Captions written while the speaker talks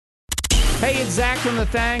Hey, it's Zach from The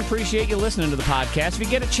Thang. Appreciate you listening to the podcast. If you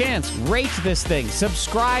get a chance, rate this thing,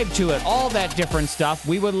 subscribe to it, all that different stuff.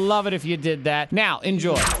 We would love it if you did that. Now,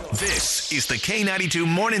 enjoy. This is the K92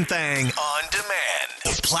 Morning Thang on demand.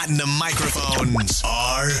 The platinum microphones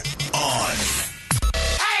are on.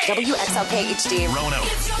 WXLK HD. Rono.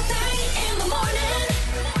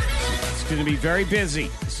 It's going to be very busy.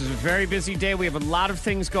 This is a very busy day. We have a lot of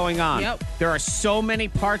things going on. Yep. There are so many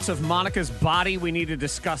parts of Monica's body we need to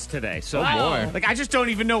discuss today. So, Wow. I just don't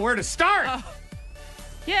even know where to start.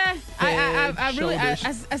 Yeah, I really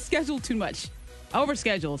shoulders. I scheduled too much.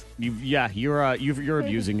 Overscheduled. You're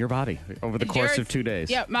abusing your body over the course of 2 days.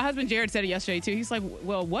 Yeah, my husband Jared said it yesterday too. He's like,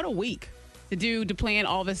 well, what a week to plan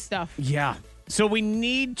all this stuff. Yeah. So we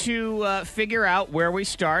need to figure out where we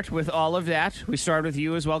start with all of that. We start with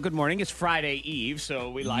you as well. Good morning. It's Friday Eve, so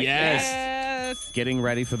we like Yes. getting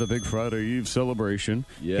ready for the big Friday Eve celebration.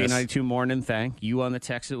 Yes. K92 Morning Thang. You on the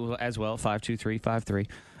text as well, 52353.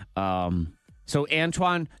 So,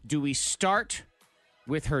 Antoine, do we start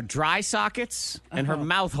with her dry sockets and her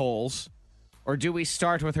mouth holes, or do we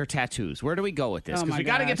start with her tattoos? Where do we go with this? Oh, Because my we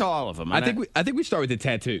got to get gosh. to all of them. I think we start with the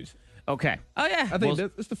tattoos. Okay. Oh yeah. I think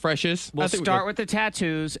that's the freshest. We'll I think start with the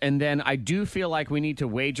tattoos, and then I do feel like we need to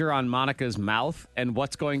wager on Monica's mouth and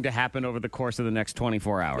what's going to happen over the course of the next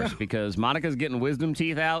 24 hours, because Monica's getting wisdom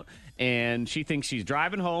teeth out, and she thinks she's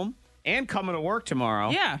driving home and coming to work tomorrow.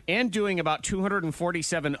 Yeah. And doing about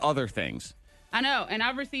 247 other things. I know, and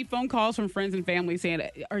I've received phone calls from friends and family saying,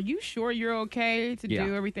 "Are you sure you're okay to Yeah.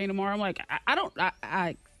 do everything tomorrow?" I'm like, I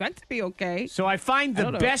expect to be okay. So I find I the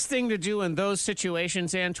don't know. best thing to do in those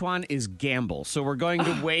situations, Antoine, is gamble. So we're going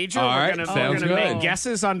to wager. All We're right, going sounds to good. make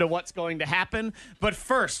guesses onto what's going to happen. But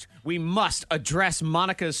first, we must address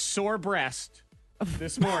Monica's sore breast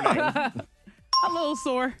this morning. A little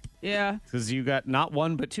sore. Yeah. Because you got not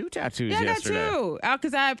one but two tattoos Yeah, yesterday. I got two.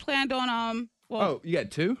 Because I had planned on Oh, you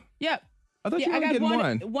got two? Yep. I thought you I were got getting one.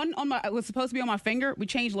 one. One on my. It was supposed to be on my finger. We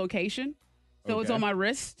changed location, so it's Okay. on my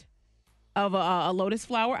wrist of a lotus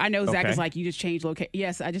flower. I know Zach Okay. is like, you just changed location.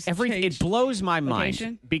 Yes, I just It changed. blows my location.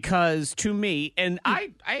 mind because to me, and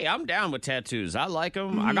I'm down with tattoos. I like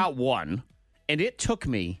them. Mm-hmm. I got one, and it took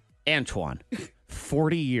me, Antoine,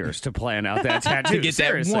 40 years to plan out that tattoo. To get that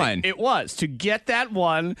Seriously. one. It was to get that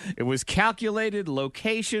one. It was calculated,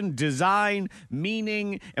 location, design,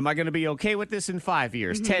 meaning. Am I going to be okay with this in 5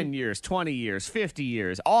 years, Mm-hmm. 10 years, 20 years, 50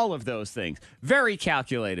 years? All of those things. Very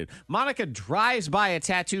calculated. Monica drives by a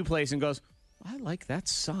tattoo place and goes, I like that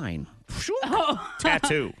sign.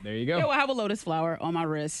 Tattoo. There you go. Yeah, well, I have a lotus flower on my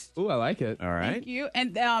wrist. Ooh, I like it. All right. Thank you.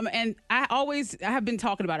 And I have been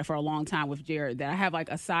talking about it for a long time with Jared that I have like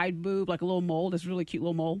a side boob, like a little mole. This really cute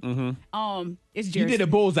little mole. Mm-hmm. It's You Jared. did a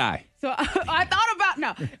bullseye. So I thought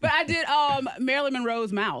about but I did Marilyn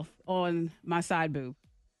Monroe's mouth on my side boob.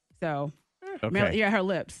 So Okay. her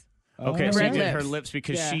lips. Okay, The so you red did her lips. lips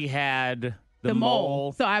because Yeah. she had The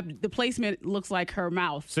mole. So the placement looks like her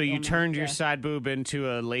mouth. So you on my- turned your yeah. side boob into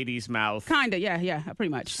a lady's mouth. Kinda, yeah, pretty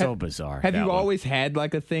much. So bizarre. Have that you one. always had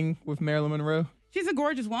like a thing with Marilyn Monroe? She's a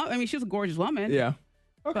gorgeous woman. I mean, she's a gorgeous woman. Yeah.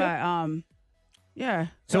 Okay. But yeah.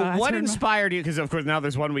 So I what turned my- inspired you? Because of course now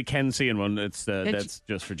there's one we can see and one that's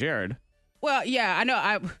just for Jared. Well, yeah, I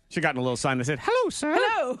know. She got a little sign that said, "Hello, sir."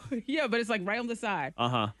 Hello. Yeah, but it's like right on the side.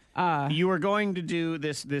 You were going to do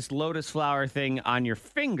this lotus flower thing on your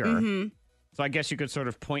finger. Mm-hmm. So I guess you could sort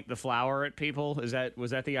of point the flower at people. Was that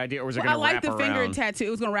the idea, or was it Well, I going to like wrap the finger around? tattoo. It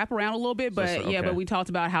was going to wrap around a little bit, but okay. yeah, but we talked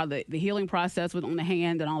about how the healing process was on the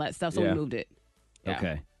hand and all that stuff, so Yeah. we moved it. Yeah.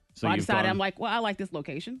 Okay. So I you've decided, gone- I'm like, well, I like this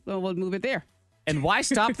location, so we'll move it there. And why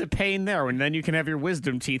stop the pain there when then you can have your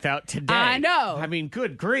wisdom teeth out today? I know. I mean,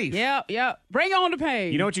 good grief. Yeah. Bring on the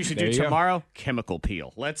pain. You know what you should There do you go. tomorrow? Chemical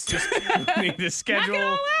peel. Let's just need to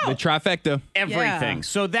schedule The trifecta. everything. Yeah.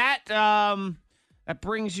 So that that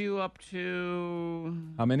brings you up to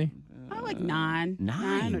How many? Probably like nine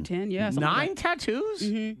or 10. Yeah, something 9 like that.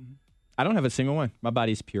 tattoos. I don't have a single one. My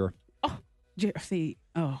body's pure. See,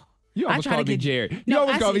 You I almost try to called me get- Jared. You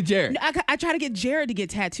almost called me Jared. No, I try to get Jared to get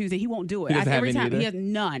tattoos, and he won't do it. He doesn't have Every any time either? he has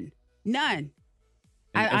none. And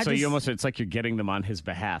I so just- you almost, it's like you're getting them on his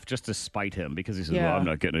behalf just to spite him because he says, Yeah. well, I'm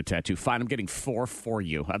not getting a tattoo. Fine, I'm getting 4 for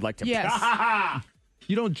you. I'd like to. Yes.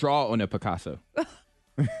 You don't draw on a Picasso.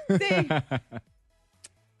 See?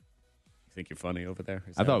 Think you're funny over there?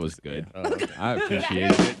 Is I that thought what it was this- good. Oh, okay. I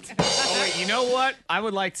appreciate it. Oh, wait, you know what? I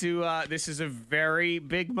would like to, this is a very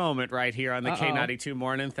big moment right here on the K92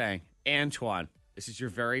 Morning Thing. Antoine, this is your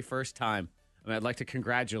very first time. And I'd like to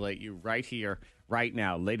congratulate you right here, right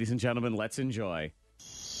now. Ladies and gentlemen, let's enjoy.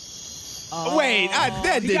 Wait,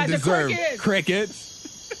 that You got didn't the deserve crickets.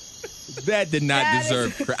 crickets. That did not That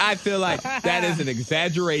deserve credit. I feel like that is an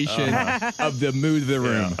exaggeration of the mood of the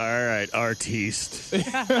room. All right, artiste.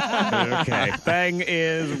 Okay. Thing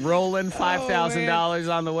is rolling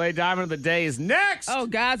 $5,000 on the way. Diamond of the day is next. Oh,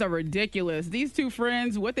 guys are ridiculous. These two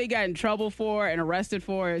friends, what they got in trouble for and arrested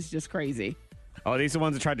for is just crazy. Oh, these are the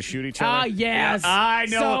ones that tried to shoot each other? Yes. Yeah, I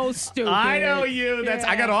know. So stupid. I know you. That's.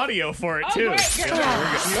 I got Yeah. audio for it, Oh, too. great. Yeah,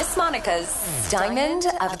 we're good. Miss Monica's Diamond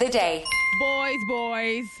of the Day. Boys.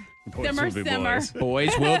 Boys Simmer, will be simmer. boys.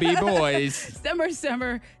 Boys will be boys.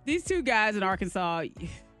 Simmer. These two guys in Arkansas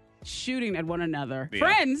shooting at one another. Yeah.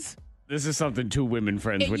 Friends. This is something two women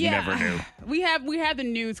friends would never do. We have the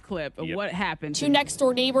news clip of Yep. what happened. Two next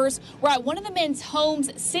door neighbors were at one of the men's homes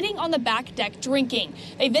sitting on the back deck drinking.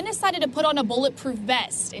 They then decided to put on a bulletproof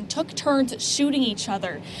vest and took turns shooting each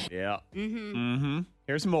other. Yeah. Mm-hmm.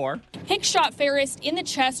 Here's more. Hicks shot Ferris in the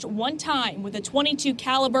chest one time with a .22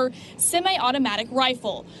 caliber semi-automatic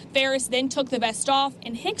rifle. Ferris then took the vest off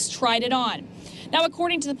and Hicks tried it on. Now,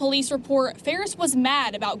 according to the police report, Ferris was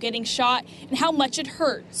mad about getting shot and how much it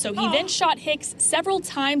hurt. So he then shot Hicks several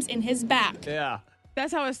times in his back. Yeah.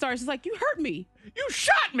 That's how it starts. It's like, you hurt me. You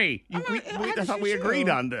shot me. I'm like, I thought we agreed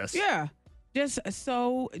on this. Yeah. Just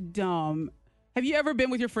so dumb. Have you ever been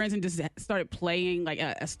with your friends and just started playing like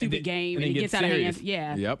a stupid game and it gets out of hand?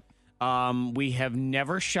 Yeah. Yep. We have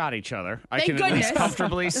never shot each other. I Thank can at least goodness.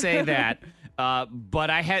 comfortably say that. But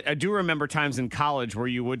I do remember times in college where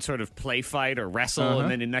you would sort of play fight or wrestle,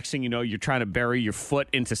 and then the next thing you know, you're trying to bury your foot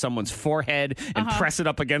into someone's forehead and press it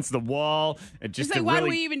up against the wall. And just It's like, to why really,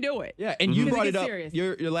 do we even do it? Yeah, and you Because it brought it gets up. serious.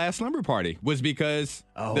 Your last slumber party was because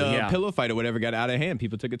the pillow fight or whatever got out of hand.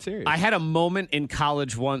 People took it serious. I had a moment in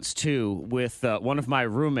college once too with one of my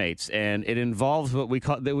roommates, and it involved what we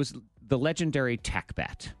call there was the legendary tack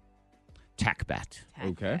bat.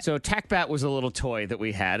 Okay. So tack bat was a little toy that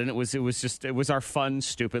we had, and it was our fun,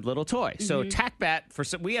 stupid little toy. So tack bat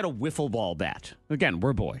we had a wiffle ball bat. Again,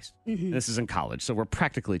 we're boys. This is in college, so we're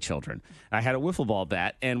practically children. I had a wiffle ball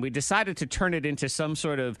bat, and we decided to turn it into some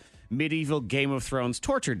sort of medieval Game of Thrones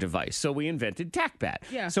torture device. So we invented tack bat.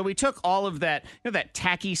 Yeah. So we took all of that, that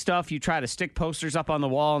tacky stuff. You try to stick posters up on the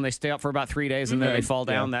wall, and they stay up for about 3 days, and then they fall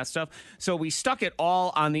down. That stuff. So we stuck it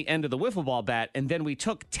all on the end of the wiffle ball bat, and then we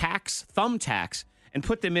took thumbtacks, and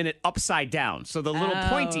put them in it upside down. So the little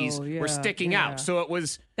pointies were sticking out. So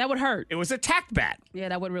That would hurt. it was a tack bat. Yeah,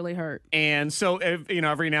 that would really hurt. And so,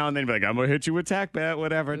 every now and then, be like, I'm going to hit you with tack bat,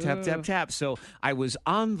 whatever, tap, tap, tap. So I was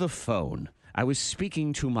on the phone. I was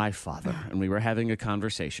speaking to my father, and we were having a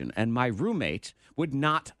conversation. And my roommate would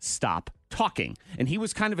not stop talking. And he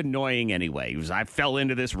was kind of annoying anyway. I fell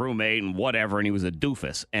into this roommate and whatever, and he was a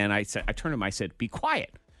doofus. And I turned to him, I said, be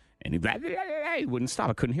quiet. And he wouldn't stop.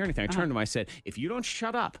 I couldn't hear anything. I turned to him. I said, if you don't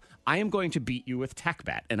shut up, I am going to beat you with tack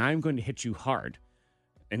bat, and I am going to hit you hard.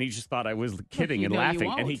 And he just thought I was kidding and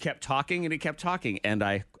laughing. And he kept talking and he kept talking. And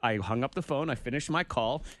I hung up the phone. I finished my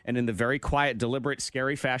call. And in the very quiet, deliberate,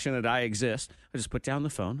 scary fashion that I exist, I just put down the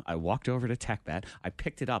phone. I walked over to tack bat. I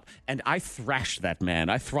picked it up. And I thrashed that man.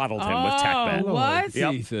 I throttled him with tack bat. What?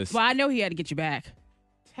 Yep. Jesus. Well, I know he had to get you back.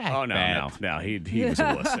 Oh, no. He was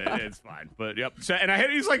a wuss. It's fine. But, yep. So, and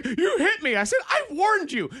he's like, you hit me. I said, I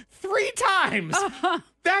warned you 3 times.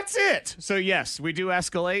 That's it. So, yes, we do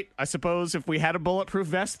escalate. I suppose if we had a bulletproof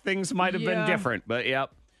vest, things might have been different. But,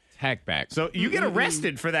 yep. Tack back. So you get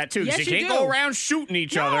arrested for that, too. 'Cause Yes, you you can't do. go around shooting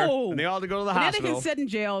each other. And they all have to go to the Now they hospital. can sit in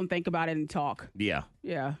jail and think about it and talk. Yeah.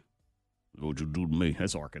 Yeah. What would you do to me?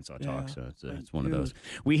 That's Arkansas talk, so it's one of those.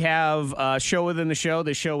 We have a show within the show.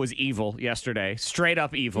 The show was evil yesterday, straight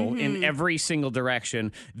up evil in every single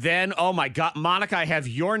direction. Then, oh my God, Monica, I have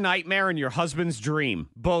your nightmare and your husband's dream,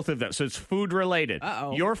 both of them. So it's food related.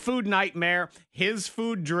 Uh-oh. Your food nightmare, his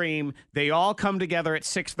food dream. They all come together at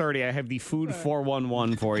 6:30. I have the food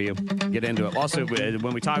 411 for you. Get into it. Also,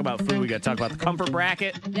 when we talk about food, we got to talk about the comfort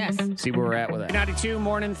bracket. Yes. See where we're at with that. 92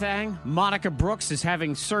 morning thing. Monica Brooks is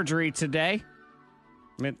having surgery today.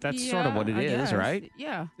 I mean, that's sort of what it I is, guess. right?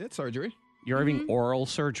 Yeah. That's surgery. You're having oral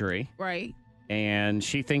surgery, Right. and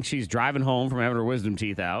she thinks she's driving home from having her wisdom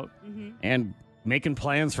teeth out and making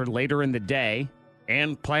plans for later in the day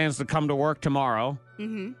and plans to come to work tomorrow.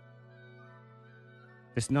 Mm-hmm.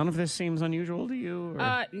 None of this seems unusual to you?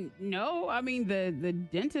 Or? No. I mean, the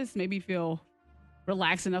dentist made me feel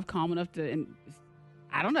relaxed enough, calm enough to. And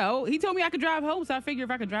I don't know. He told me I could drive home, so I figure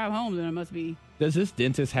if I could drive home, then it must be. Does this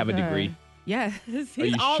dentist have a degree? Yeah. He's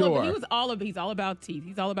you all sure? He's all about teeth.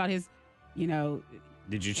 He's all about his,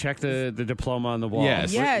 Did you check the diploma on the wall?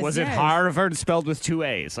 Yes. Yes, Was it yes. Harvard spelled with 2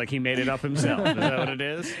 A's? Like he made it up himself? Is that what it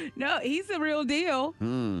is? No, he's the real deal.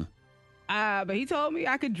 But he told me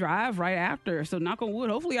I could drive right after. So knock on wood.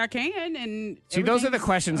 Hopefully I can. And see, those are the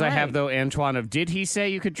questions I have, right. though, Antoine, of did he say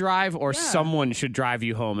you could drive or Yeah. someone should drive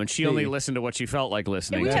you home? And she only listened to what she felt like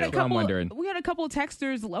listening we had to. a couple. I'm wondering. We had a couple of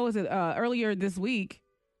texters. What was it earlier this week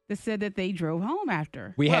that said that they drove home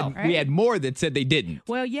after? We had more that said they didn't.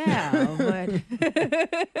 Well, yeah,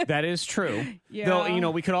 but That is true. Yeah.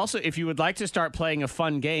 Though, we could also, if you would like to start playing a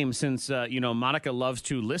fun game, since, Monica loves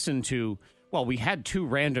to listen to, well, we had 2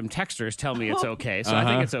 random texters tell me it's okay, so I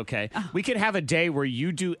think it's okay. We could have a day where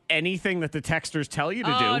you do anything that the texters tell you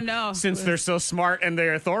to do, no. since they're so smart and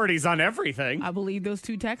they're authorities on everything. I believe those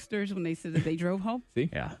 2 texters when they said that they drove home. See?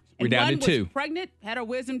 Yeah. We're And down one to 2. was pregnant, had her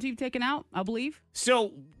wisdom teeth taken out, I believe.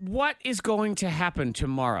 So, what is going to happen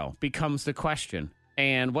tomorrow becomes the question.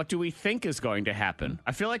 And what do we think is going to happen?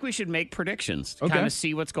 I feel like we should make predictions to Okay. kind of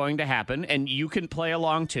see what's going to happen. And you can play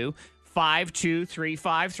along too.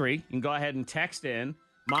 52353. You can go ahead and text in.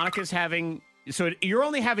 Monica's having, so you're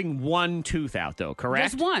only having 1 tooth out, though,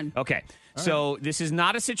 correct? Just one. Okay. So this is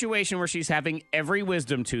not a situation where she's having every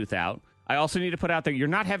wisdom tooth out. I also need to put out there, you're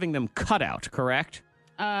not having them cut out, correct?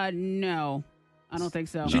 No, I don't think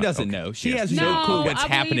so. She doesn't know. She has no clue what's I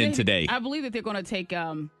believe happening that- today. I believe that they're going to take, I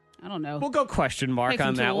don't know, We'll go question mark Take some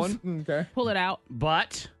on that tools. one. Okay. pull it out.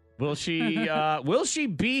 But will she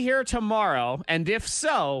be here tomorrow? And if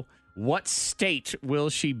so, what state will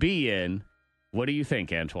she be in? What do you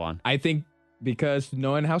think, Antoine? I think because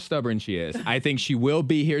knowing how stubborn she is, I think she will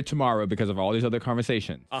be here tomorrow because of all these other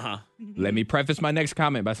conversations. Uh-huh. Let me preface my next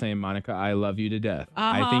comment by saying, Monica, I love you to death.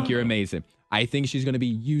 I think you're amazing. I think she's going to be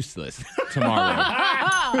useless tomorrow.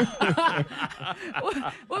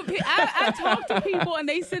 Well, I talked to people and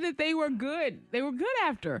they said that they were good. They were good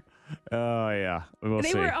after. Oh, yeah. We'll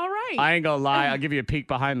They see. were all right. I ain't gonna lie. I'll give you a peek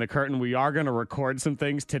behind the curtain. We are going to record some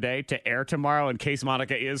things today to air tomorrow in case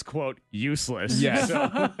Monica is, quote, useless. Yes.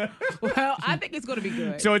 Well, I think it's going to be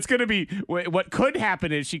good. So it's going to be, what could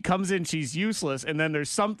happen is she comes in, she's useless, and then there's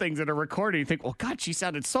some things that are recorded. You think, well, God, she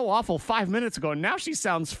sounded so awful 5 minutes ago, and now she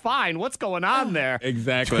sounds fine. What's going on there?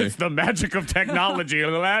 Exactly. It's the magic of technology.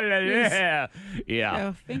 Yeah.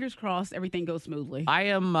 Yeah, fingers crossed, everything goes smoothly. I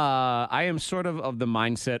am sort of the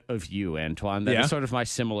mindset of you, Antoine. That is Yeah. sort of my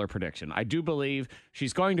similar prediction. I do believe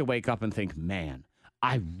she's going to wake up and think, man,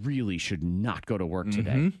 I really should not go to work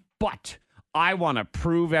today. But I want to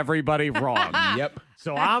prove everybody wrong. Yep.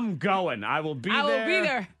 So I'm going. I will be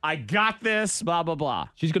there. I got this, blah, blah, blah.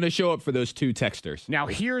 She's going to show up for those 2 texters. Now,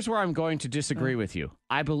 here's where I'm going to disagree with you.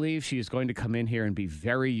 I believe she is going to come in here and be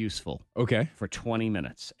very useful Okay. for 20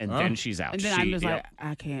 minutes, and then she's out. And then I'm just like,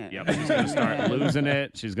 I can't. Yep, she's going to start losing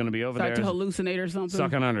it. She's going to be over Start there to hallucinate or something.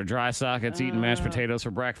 sucking on her dry sockets, eating mashed potatoes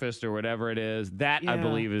for breakfast or whatever it is. That, I Yeah.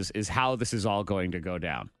 believe, is how this is all going to go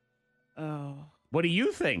down. Oh. What do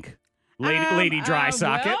you think, Lady Dry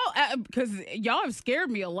Socket? Well, because y'all have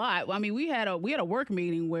scared me a lot. I mean, we had a work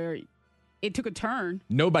meeting where it took a turn.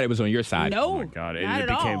 Nobody was on your side. No, Oh my God, it not at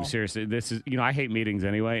became all. seriously. This is, I hate meetings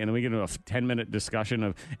anyway, and then we get into a 10-minute discussion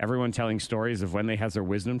of everyone telling stories of when they has their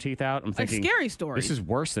wisdom teeth out. I'm Like thinking, scary stories. this is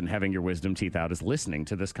worse than having your wisdom teeth out. Is listening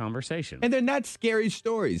to this conversation. And they're not scary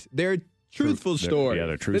stories. They're truthful They're- stories. yeah,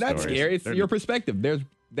 they're true They're not stories. scary. It's They're- your perspective.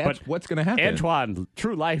 That's But what's going to happen. Antoine,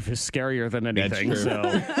 true life is scarier than anything. true. So,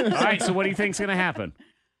 all right. So, what do you think's going to happen?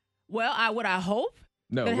 Well, what I hope.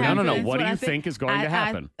 No, that we're not- No. happens, What do I you think is going to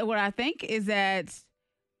happen? what I think is that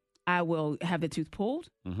I will have the tooth pulled,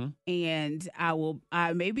 Mhm. and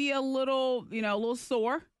I may be a little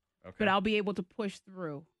sore, but I'll be able to push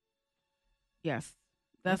through. Yes,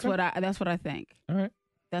 that's what I think. All right.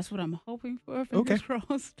 That's what I'm hoping for. Fingers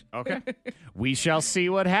crossed. Okay. We shall see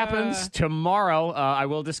what happens tomorrow. I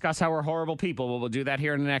will discuss how we're horrible people. We'll do that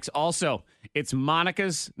here in the next. Also, it's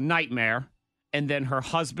Monica's nightmare and then her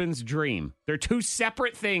husband's dream. They're 2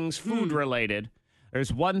 separate things, food related.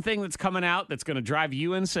 There's one thing that's coming out that's going to drive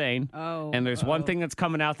you insane. Oh, And there's one thing that's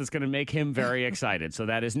coming out that's going to make him very excited. So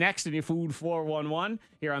that is next in your Food 411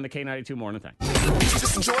 here on the K92 Morning Thing.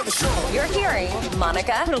 Just enjoy the show. You're hearing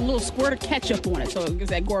Monica, put a little squirt of ketchup on it so it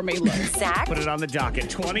gives that gourmet look. Zach, Put it on the docket.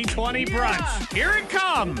 2020 brunch. Here it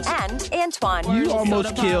comes. and Antoine. You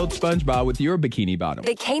almost killed SpongeBob with your bikini bottom.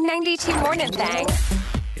 The K92 Morning Thing.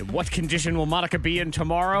 In what condition will Monica be in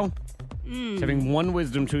tomorrow? She's having one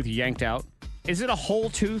wisdom tooth yanked out. Is it a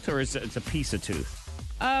whole tooth or is it a piece of tooth?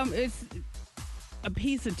 It's a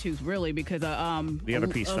piece of tooth, really, because The other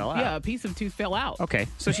piece fell out. Yeah, a piece of tooth fell out. Okay,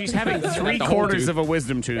 so she's having the whole 3/4 tooth. of a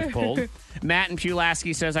wisdom tooth pulled. Matt in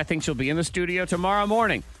Pulaski says, I think she'll be in the studio tomorrow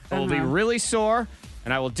morning. I will be really sore,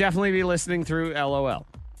 and I will definitely be listening through LOL.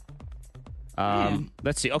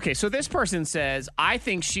 Let's see. Okay, so this person says, I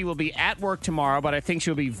think she will be at work tomorrow, but I think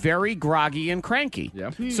she'll be very groggy and cranky.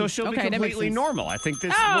 Yep. So she'll Okay, be that makes completely sense. normal. I think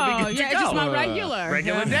this Oh, will be good yeah, to it's go. just my regular.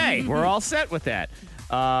 Regular day. We're all set with that.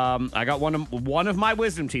 I got one of my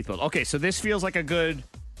wisdom teeth pulled. Okay, so this feels like a good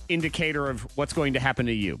indicator of what's going to happen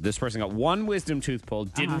to you. This person got one wisdom tooth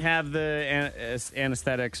pulled, didn't have the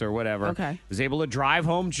anesthetics or whatever. Okay. Was able to drive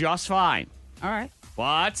home just fine. All right.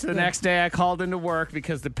 But the next day I called into work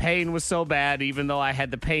because the pain was so bad, even though I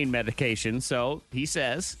had the pain medication. So he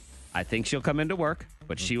says, I think she'll come into work,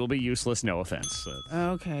 but she will be useless. No offense. So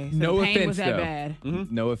Okay. So No the pain offense, was that though.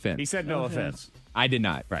 bad. No offense. he said no offense. I did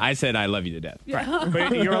not. Right. I said I love you to death. Right.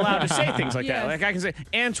 But you're allowed to say things like that. Yes. Like I can say,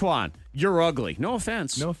 Antoine, you're ugly. No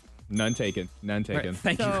offense. No, none taken. None Right. taken.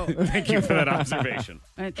 Thank So- you. Thank you for that observation.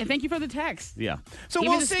 And thank you for the text. Yeah. So Even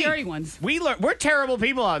we'll the see. scary ones. We're terrible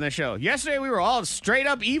people on this show. Yesterday we were all straight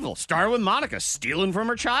up evil. Started with Monica stealing from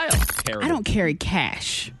her child. Terrible. I don't carry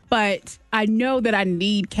cash, but I know that I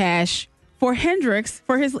need cash for Hendrix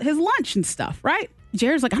for his lunch and stuff, right?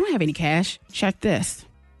 Jared's like, I don't have any cash. Check this.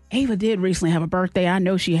 Ava did recently have a birthday. I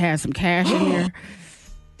know she has some cash in there.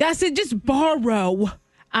 That's it. Just borrow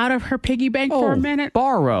out of her piggy bank for a minute.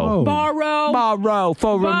 Borrow. Borrow.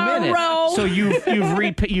 For Borrow. a minute. So you've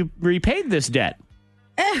repaid this debt.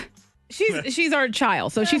 She's our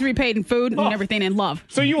child, so she's repaid in food and everything and love.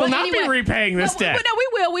 So you will But not anyway- be repaying this debt. But no,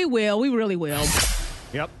 we will. We really will.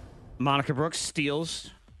 Yep. Monica Brooks steals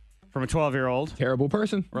from a 12-year-old. Terrible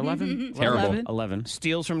person. Or 11? Terrible. 11. 11.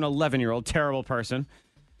 Steals from an 11-year-old. Terrible person.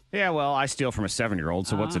 Yeah, well, I steal from a 7-year-old,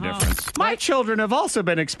 so what's the difference? My children have also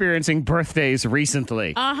been experiencing birthdays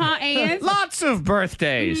recently. And Lots of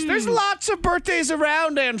birthdays. There's lots of birthdays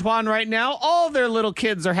around, Antoine, right now. All their little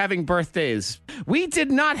kids are having birthdays. We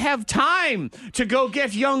did not have time to go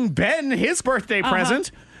get young Ben his birthday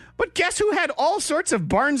present. But guess who had all sorts of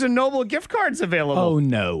Barnes & Noble gift cards available? Oh,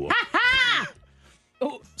 no.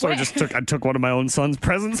 So I took one of my own son's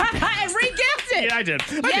presents. and re-gifted. Yeah, I did.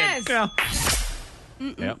 Yes. Yeah.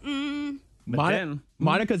 Yep. But then,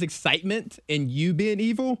 Monica's excitement and you being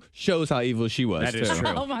evil shows how evil she was. That is too. true.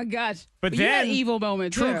 Oh my gosh. But you had then, evil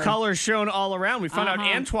moments. true there. colors shown all around. We found out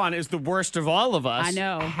Antoine is the worst of all of us. I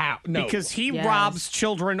know. How? No. Because he Yes. robs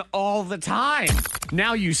children all the time.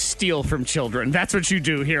 Now you steal from children. That's what you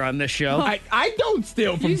do here on this show. I don't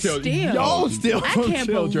steal from You children. steal. Y'all steal I from can't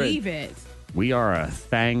children. believe it. We are a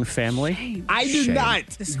Thang family. I do Shame. not.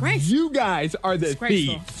 Disgraceful. You guys are the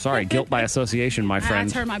Disgraceful. thieves. Sorry, guilt by association, my I friend.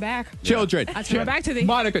 turned my back. Children. I turn my back to thee.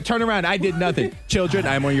 Monica, turn around. I did nothing. Children,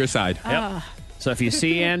 I'm on your side. Yep. So if you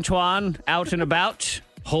see Antoine out and about,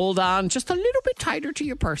 hold on just a little bit tighter to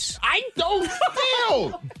your purse. I don't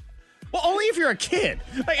steal. Well, only if you're a kid.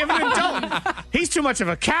 Like if an adult, he's too much of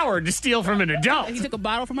a coward to steal from an adult. He took a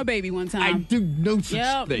bottle from a baby one I time. do no such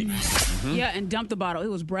Yep. thing. Yeah, and dumped the bottle. It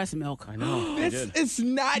was breast milk. I know. It's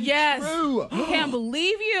not Yes. true. Can't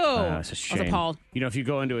believe you. It's a shame. I was appalled. You know, if you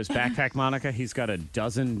go into his backpack, Monica, he's got a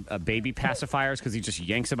dozen baby pacifiers because he just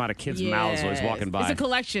yanks them out of kids' mouths while he's walking by. It's a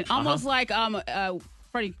collection, almost like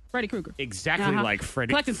Freddy Krueger. Exactly like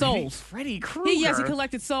Freddy. Collecting souls. Freddy Krueger. Yes, he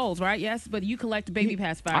collected souls, right? Yes, but you collect baby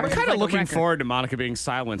pacifiers. I'm It's kind like of a looking record. forward to Monica being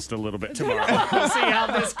silenced a little bit tomorrow. We'll see how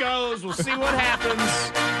this goes. We'll see what happens.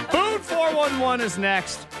 Food 411 is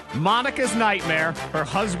next. Monica's nightmare, her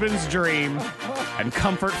husband's dream, and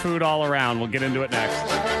comfort food all around. We'll get into it next.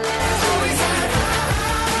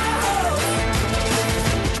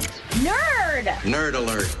 Nerd. Nerd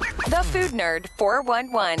alert. The Food Nerd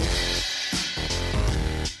 411.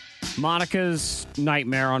 Monica's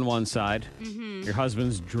nightmare on one side, your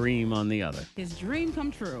husband's dream on the other. His dream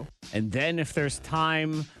come true. And then, if there's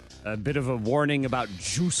time, a bit of a warning about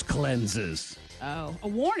juice cleanses. Oh, a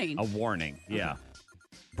warning. A warning, yeah.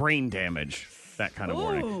 Brain damage, that kind of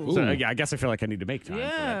warning. Ooh. So, yeah, I guess I feel like I need to make time for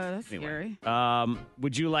Yeah, that. that's scary.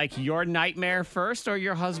 Would you like your nightmare first or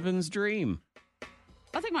your husband's dream?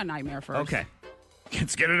 I'll take my nightmare first. Okay.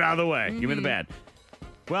 Let's get it out of the way. Give me the bad.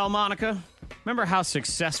 Well, Monica, remember how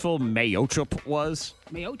successful Mayochup was?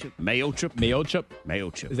 Mayochup. Mayochup? Mayochup?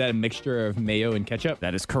 Mayochup. Is that a mixture of mayo and ketchup?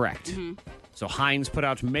 That is correct. So Heinz put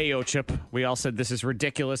out Mayo Chip. We all said this is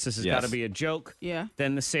ridiculous. This has Yes. got to be a joke. Yeah.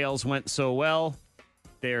 Then the sales went so well.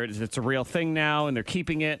 It's a real thing now, and they're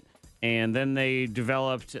keeping it. And then they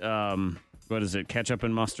developed, what is it, ketchup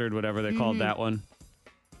and mustard, whatever they called that one.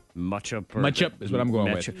 Muchup. Muchup is what I'm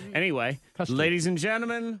going with. Anyway, Custard. ladies and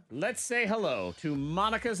gentlemen, let's say hello to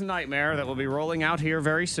Monica's Nightmare that will be rolling out here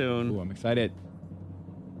very soon. Ooh, I'm excited.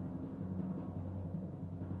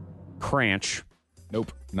 Cranch.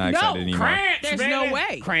 Nope. Not excited anymore. Cranch, There's baby. no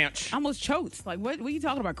way. Cranch. I almost choked. Like, what are you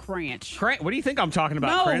talking about, cranch? What do you think I'm talking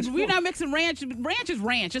about, No, Cranch? we're not mixing ranch. Ranch is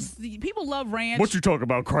ranch. People love ranch. What you talking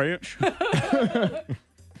about, Cranch?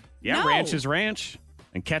 Yeah, No. ranch is ranch,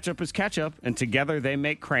 and ketchup is ketchup, and together they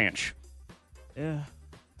make cranch. Yeah.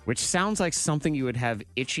 Which sounds like something you would have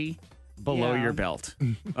itchy below Yeah. your belt.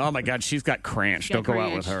 Oh my God, she's got cranch. She's Don't got go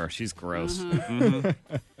out with cranch. her. She's gross. Mhm.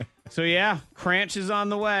 So yeah, cranch is on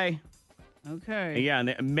the way. Okay. Yeah, and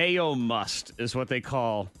the mayo must is what they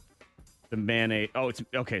call the mayonnaise. Oh, it's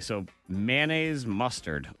okay. So mayonnaise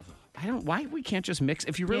mustard. Why we can't just mix?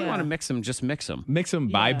 If you really Yeah. want to mix them, just mix them. Mix them,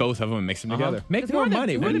 buy Yeah. both of them, and mix them together. Make 'Cause more we're the-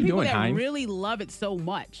 money. we're What are the you people doing, that Heinz? really love it so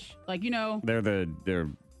much. Like, They're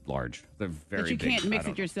large. They're very you big. can't mix I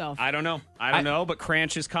don't it yourself. I don't know. I don't know, but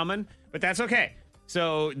cranch is coming. But that's okay.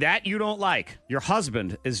 So that you don't like. Your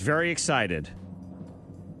husband is very excited.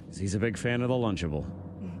 'Cause he's a big fan of the Lunchable.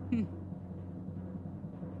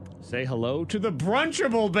 Say hello to the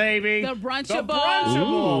Brunchable, baby. The Brunchable. The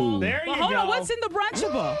Brunchable. Ooh. There you Well, hold go. on. What's in the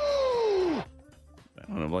Brunchable?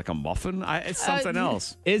 I don't know, like a muffin? It's something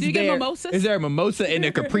else. Do you get mimosas? Is there a mimosa in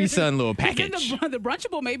a Capri Sun little It's in package? the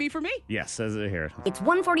Brunchable maybe for me. Yes, says it here. It's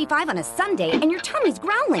 1:45 on a Sunday and your tummy's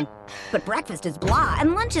growling. But breakfast is blah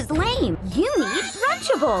and lunch is lame. You need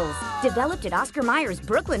Brunchables. Developed at Oscar Mayer's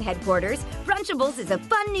Brooklyn headquarters, Brunchables is a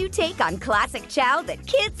fun new take on classic chow that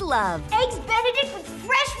kids love. Eggs Benedict with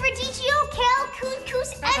fresh radicchio, kale,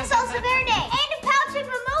 couscous, and salsa verde. And a pouch of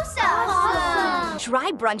mimosa. Awesome.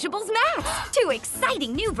 Try Brunchables Max. 2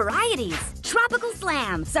 exciting new varieties. Tropical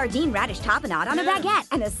Slam, sardine radish tapenade on a baguette,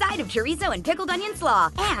 and a side of chorizo and pickled onion slaw.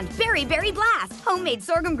 And Berry Berry Blast, homemade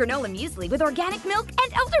sorghum granola muesli with organic milk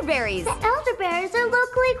and elderberries. The elderberries are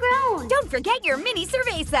locally grown. Don't forget your mini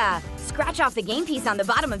cerveza. Scratch off the game piece on the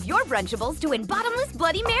bottom of your Brunchables to win bottomless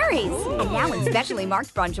Bloody Marys. And now in specially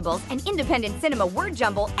marked Brunchables, an independent cinema word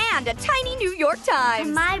jumble, and a tiny New York Times.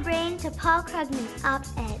 From my brain to Paul Krugman's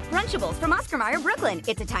op-ed. Brunchables from Oscar Mayer, Brooklyn.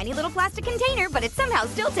 It's a tiny little plastic container, but it somehow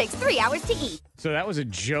still takes 3 hours to eat. So that was a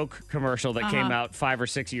joke commercial that came out 5 or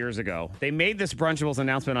 6 years ago. They made this Brunchables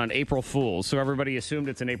announcement on April Fool's, so everybody assumed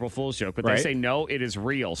it's an April Fool's joke. But Right. they say, no, it is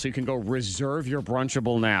real. So you can go reserve your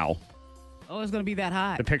Brunchable now. Oh, it's going to be that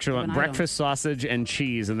hot. The picture of of an breakfast sausage and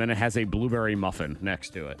cheese, and then it has a blueberry muffin next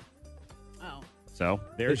to it. item. Oh. So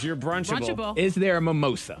there's your Brunchable. Brunchable. Is there a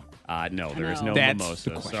mimosa? No, there is know. no That's mimosa.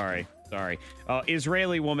 the question. Sorry.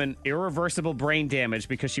 Israeli woman, irreversible brain damage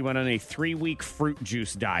because she went on a 3-week fruit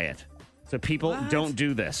juice diet. So people don't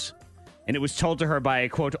do this. And it was told to her by a,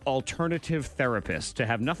 quote, alternative therapist to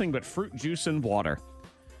have nothing but fruit juice and water.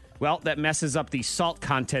 Well, that messes up the salt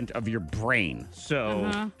content of your brain.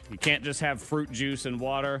 So you can't just have fruit juice and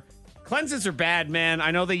water. Cleanses are bad, man.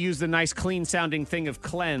 I know they use the nice, clean-sounding thing of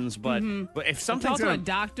cleanse, but if something's Talk to a gonna,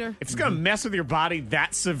 doctor. if it's going to mess with your body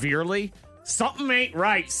that severely, something ain't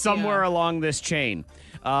right somewhere along this chain.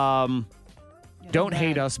 Don't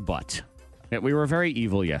hate us, but we were very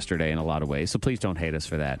evil yesterday in a lot of ways, so please don't hate us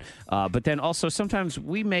for that. But then also, sometimes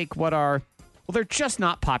we make what are, well, they're just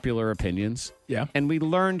not popular opinions. Yeah. And we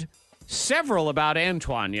learned several about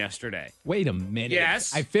Antoine yesterday. Wait a minute.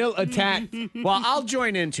 Yes. I feel attacked. Well, I'll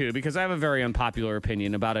join in too because I have a very unpopular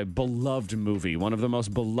opinion about a beloved movie, one of the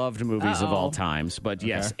most beloved movies of all times. But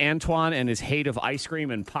yes, Antoine and his hate of ice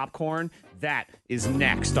cream and popcorn, that is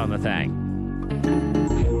next on the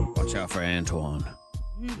thing. Watch out for Antoine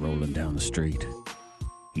rolling down the street.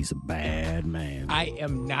 He's a bad man I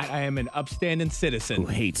am not. I am an upstanding who citizen.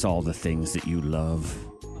 hates all the things that you love.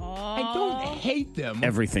 I don't hate them.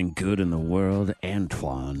 Everything good in the world,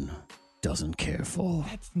 Antoine doesn't care for.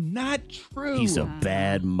 That's not true. He's a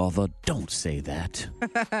bad mother. Don't say that.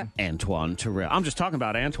 Antoine Terrell. I'm just talking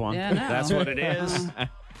about Antoine. Yeah, I know. That's what it is.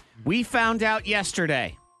 We found out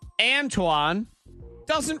yesterday Antoine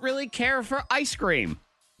doesn't really care for ice cream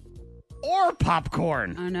or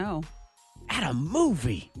popcorn I know. at a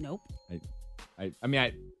movie. Nope. I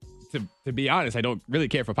mean, to be honest, I don't really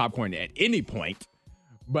care for popcorn at any point.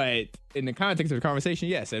 But in the context of the conversation,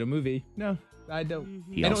 yes. At a movie, no, I don't.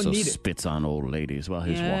 He I also don't need it. spits on old ladies while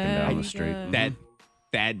he's walking Yeah, down the he street. does.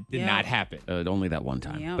 That did Yeah. not happen. Only that one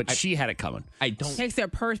time. Yeah. But she had it coming. I don't. Takes their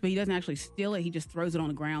purse, but he doesn't actually steal it. He just throws it on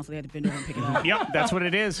the ground, so they had to bend over and pick it up. Yep, that's what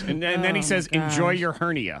it is. And then he Oh, says, my enjoy gosh. your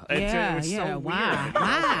hernia. It's so Why? weird.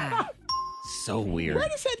 Why? Where So weird.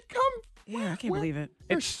 does that come? Yeah, I can't believe it.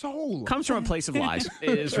 Your soul. Comes from a place of lies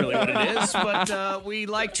is really what it is, but we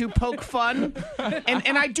like to poke fun,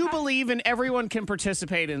 and I do believe in everyone can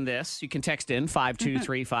participate in this. You can text in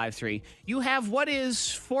 52353. You have what is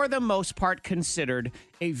for the most part considered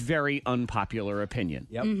a very unpopular opinion.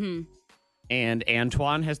 Yep. And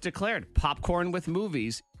Antoine has declared popcorn with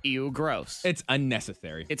movies, ew, gross. It's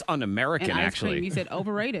unnecessary. It's un-American, And ice actually. cream, you said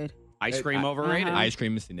overrated. Ice cream overrated. Ice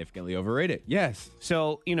cream is significantly overrated. Yes.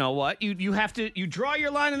 So, you know what? You have to, you draw your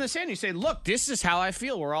line in the sand. You say, look, this is how I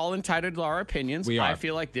feel. We're all entitled to our opinions. We are. I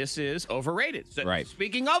feel like this is overrated. So, Right.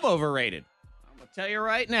 Speaking of overrated, I'm going to tell you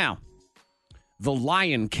right now, The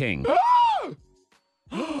Lion King.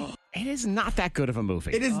 It is not that good of a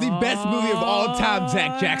movie. It is the best movie of all time,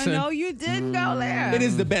 Zach Jackson. No, you didn't go there. It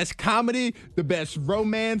is the best comedy, the best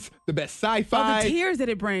romance, the best Oh, sci-fi, the tears that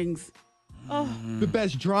it brings. the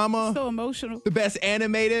best drama, So emotional. the best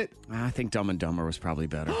animated. I think Dumb and Dumber was probably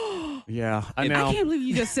better. Yeah, I know. I can't believe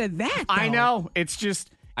you just said that. I though. know. It's just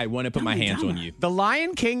I want to put my hands on you. The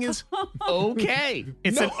Lion King is okay.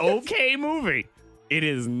 It's an okay movie. It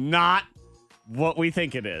is not what we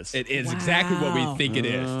think it is. It is exactly what we think it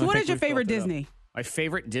is. So what is your favorite Disney? My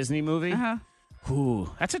favorite Disney movie? Uh-huh. Ooh,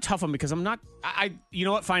 that's a tough one because I'm not. You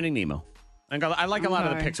know what? Finding Nemo. I like a lot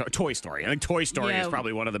of the Okay. Pixar. Toy Story. I think Toy Story Yeah. is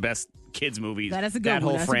probably one of the best kids movies. That is a good That one.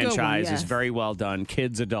 whole That's a good one, franchise is yes. very well done.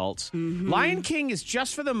 Kids, adults. Lion King is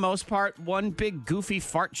just for the most part one big goofy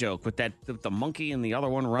fart joke with the monkey and the other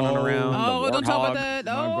one running around. Oh, the don't talk about warthog. that.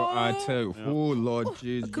 I Oh, tell you, oh Lord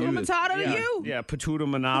Jesus, Hakuna Matata to you. Yeah, Patuta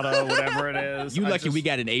Monata, whatever it is. you I lucky just- we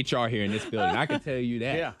got an HR here in this building. I can tell you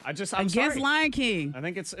that. Yeah, I'm Against sorry. Lion King. I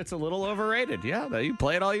think it's a little overrated. Yeah, you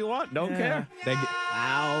play it all you want. Don't care.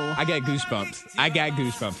 Wow. I got goosebumps. I got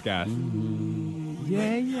goosebumps, guys.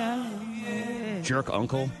 Jerk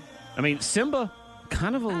uncle. I mean, Simba,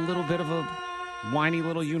 kind of a little bit of a whiny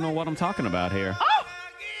little you know what I'm talking about here. Oh!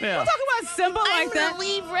 Yeah. Don't talk about Simba like that.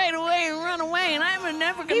 leave right away and run away, and I'm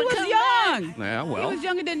never He was young. Yeah, He well. was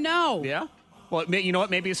young and didn't know. Yeah. Well, you know what?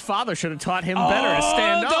 Maybe his father should have taught him better to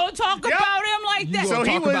stand up. Don't talk Yep. about him like that. So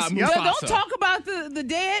he talk was. about Yep. Mufasa. Don't talk about the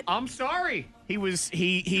dead. I'm sorry.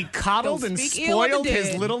 He coddled Don't and speak ill of the spoiled his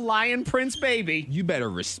dead. little lion prince baby. You better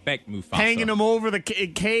respect Mufasa. Hanging him over the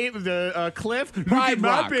cliff. Look Pride at my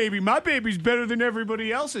Rock. baby. My baby's better than everybody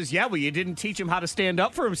else's. Yeah, well, you didn't teach him how to stand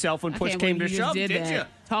up for himself when I push can't came to believe you shove, just did that. you?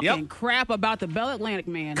 Talking Yep. crap about the Bell Atlantic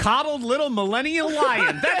man. Coddled little millennial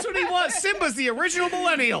lion. That's what he was. Simba's the original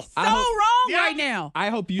millennial. So wrong Yep. right now. I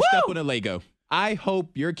hope you step on a Lego. I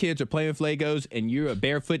hope your kids are playing with Legos and you're a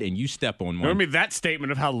barefoot and you step on one. I mean, that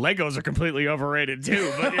statement of how Legos are completely overrated, too.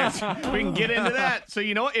 But we can get into that. So,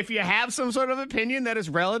 you know what? If you have some sort of opinion that is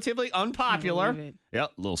relatively unpopular, believe it.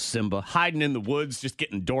 yep, little Simba hiding in the woods, just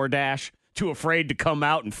getting DoorDash, too afraid to come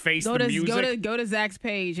out and face Go the to music. go to Zach's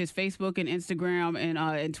page, his Facebook and Instagram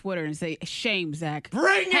and Twitter, and say shame, Zach.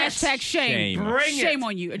 Bring it! Hashtag shame. Shame. Bring it! Shame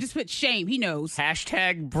on you. Just put shame. He knows.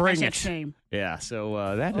 Hashtag bring Hashtag it. shame. Yeah,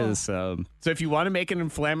 so that is. So if you want to make an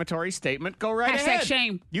inflammatory statement, go right Hashtag ahead.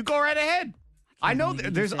 shame. You go right ahead. I know believe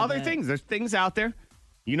you there's said other that. things. There's things out there.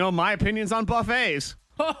 You know my opinions on buffets.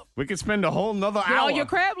 We could spend a whole nother Get hour. all your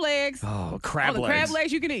crab legs. Oh, All crab the legs. crab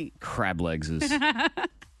legs you can eat. Crab legs is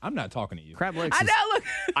I'm not talking to you. crab legs. I is- know. Look.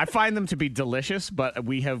 I find them to be delicious, but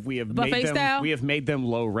we have made Buffet them style? we have made them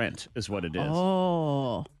low rent is what it is.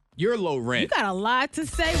 Oh, You're low you rent. got a lot to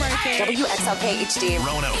say right there. WXLK HD.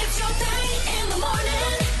 Rono.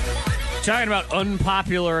 Talking about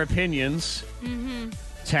unpopular opinions.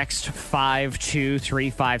 Text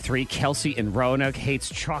 52353. Kelsey in Roanoke hates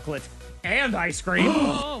chocolate and ice cream.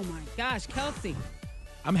 Oh my gosh, Kelsey.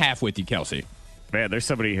 I'm half with you, Kelsey. Man, there's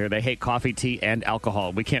somebody here. They hate coffee, tea, and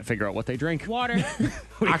alcohol. We can't figure out what they drink. Water.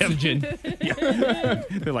 Oxygen.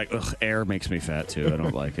 They're like, ugh, air makes me fat too. I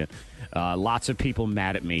don't like it. Lots of people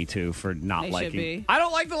mad at me too for not They should liking. be. I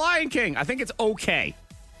don't like The Lion King. I think it's okay.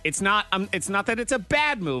 It's not. It's not that it's a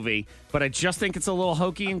bad movie, but I just think it's a little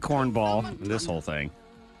hokey and cornball. This whole thing.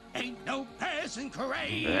 Ain't no passing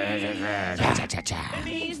craze.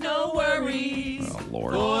 Means no worries Oh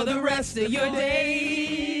Lord. for the rest of your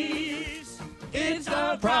days. It's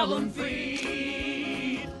a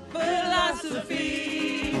problem-free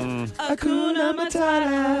philosophy. Hakuna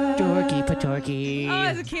Matata. Dorky patorky. Oh,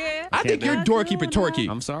 as a kid. I think you're dorky patorky.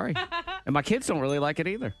 I'm sorry, and my kids don't really like it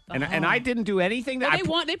either. And I didn't do anything that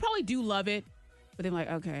They probably do love it, but they're like,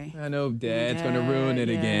 okay. I know Dad's going to ruin it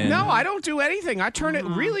Yeah. again. No, I don't do anything. I turn it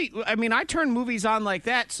really. I mean, I turn movies on like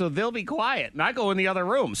that, so they'll be quiet, and I go in the other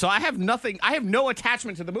room. So I have nothing. I have no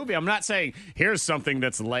attachment to the movie. I'm not saying here's something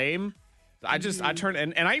that's lame. I turn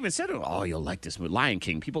and I even said, "Oh, you'll like this movie, Lion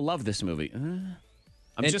King. People love this movie."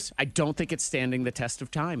 I don't think it's standing the test of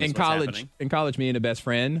time. Is In what's college, happening. me and a best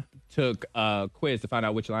friend took a quiz to find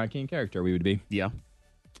out which Lion King character we would be. Yeah.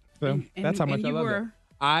 So that's how much and I you love it. were?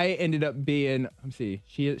 I ended up being. Let me see.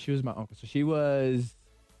 She was my uncle, so she was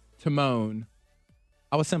Timon,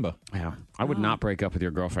 I was Simba. Yeah, I would not break up with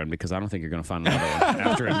your girlfriend because I don't think you're going to find another one.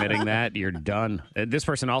 After admitting that, you're done. This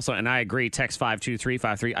person also, and I agree, text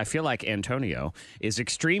 52353. I feel like Antonio is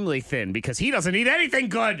extremely thin because he doesn't eat anything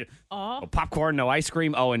good. No popcorn, no ice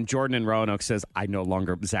cream. Oh, and Jordan in Roanoke says,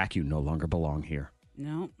 Zach, you no longer belong here.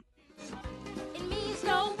 No. It means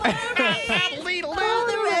no worries for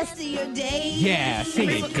the rest of your day. Yeah, sing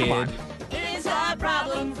it, kid. It's our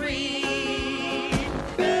problem-free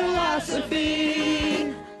philosophy.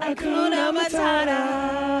 Hakuna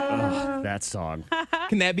Matata. Ugh, that song.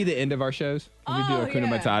 Can that be the end of our shows? When we do Hakuna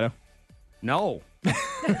Matata? No. No,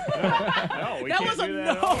 we That can't was a do that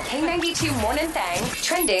no. at all. K92 Morning Thang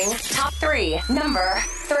trending top 3. Number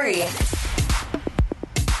 3.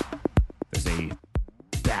 There's a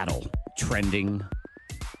battle trending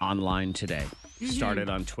online today. Started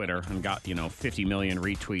on Twitter and got, 50 million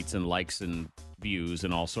retweets and likes and views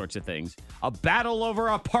and all sorts of things. A battle over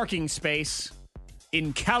a parking space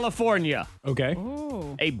in California. Okay.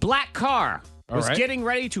 A black car was right. getting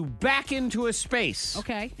ready to back into a space.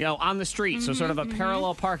 Okay. On the street. So sort of a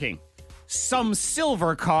parallel parking. Some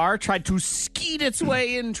silver car tried to skeet its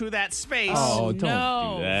way into that space Oh, don't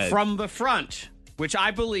no. do that. from the front, which I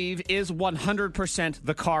believe is 100%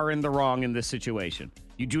 the car in the wrong in this situation.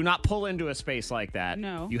 You do not pull into a space like that.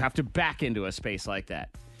 No. You have to back into a space like that.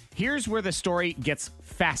 Here's where the story gets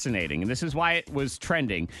fascinating, and this is why it was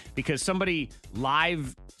trending, because somebody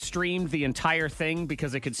live streamed the entire thing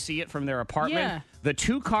because they could see it from their apartment. Yeah. The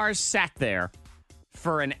two cars sat there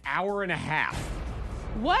for an hour and a half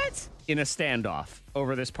What? in a standoff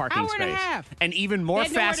over this parking Hour space. and a half. And even more They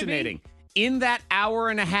had nowhere to be? fascinating, in that hour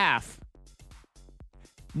and a half,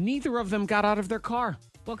 neither of them got out of their car.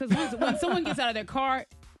 Well, because when someone gets out of their car,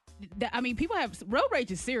 people have road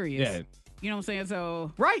rage is serious. Yeah. You know what I'm saying?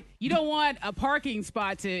 So Right. you don't want a parking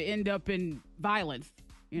spot to end up in violence.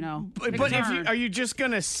 But are you just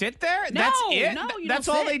going to sit there? No, That's it? no, you That's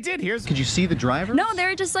don't all sit. they did. Here's Could you see the driver? No, they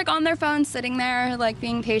were just like on their phones sitting there, like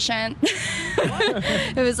being patient.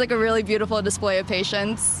 It was like a really beautiful display of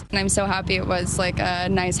patience. And I'm so happy it was like a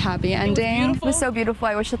nice, happy ending. It was so beautiful.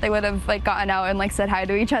 I wish that they would have like gotten out and like said hi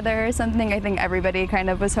to each other or something. I think everybody kind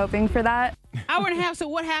of was hoping for that. hour and a half. So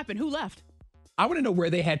what happened? Who left? I want to know where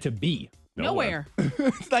they had to be. Nowhere.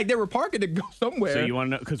 It's like they were parking to go somewhere. So you want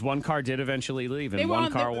to know, because one car did eventually leave and one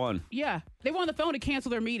car won. Yeah, they were on the phone to cancel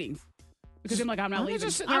their meetings because they're like, I'm not leaving.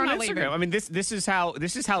 Just sit I'm there not on leaving. Instagram. I mean, this is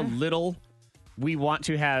how little we want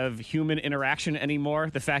to have human interaction anymore.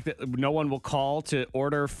 The fact that no one will call to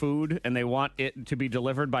order food and they want it to be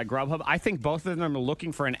delivered by Grubhub. I think both of them are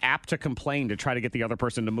looking for an app to complain to try to get the other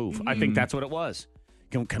person to move. I think that's what it was.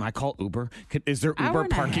 Can I call Uber? Is there Uber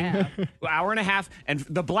parking? Hour and a half. And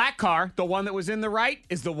the black car, the one that was in the right,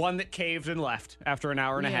 is the one that caved and left after an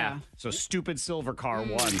hour and a half. So stupid silver car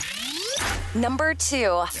won. Number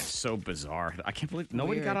 2. It's so bizarre. I can't believe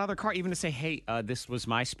nobody got out of their car even to say, hey, this was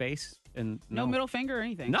my space. And No middle finger or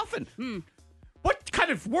anything. Nothing. What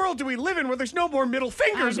kind of world do we live in where there's no more middle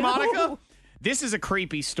fingers, Monica? This is a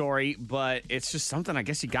creepy story, but it's just something I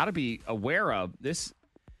guess you got to be aware of. This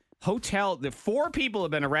hotel, the 4 people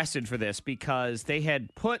have been arrested for this because they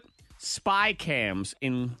had put spy cams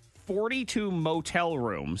in 42 motel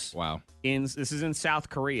rooms. Wow. This is in South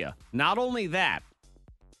Korea. Not only that,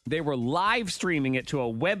 they were live streaming it to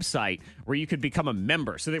a website where you could become a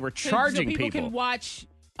member. So they were charging so people can watch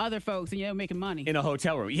other folks and making money in a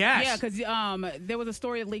hotel room. Yes. Yeah, because there was a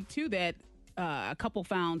story leaked too that a couple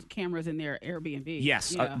found cameras in their Airbnb.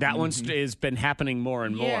 Yes, Yeah. that one's has been happening more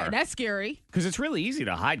and more. Yeah, that's scary. Because it's really easy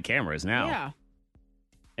to hide cameras now. Yeah.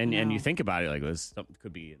 And you think about it, like this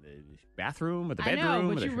could be in the bathroom or the bedroom. I know,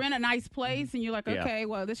 or but you rent a nice place and you're like, Yeah. okay,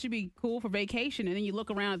 well, this should be cool for vacation. And then you look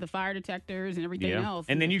around at the fire detectors and everything else.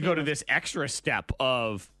 And then you go to this extra step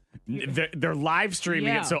of they're live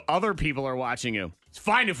streaming Yeah. it so other people are watching you. It's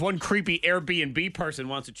fine if one creepy Airbnb person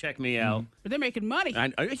wants to check me out. But they're making money.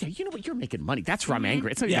 You know what? You're making money. That's where I'm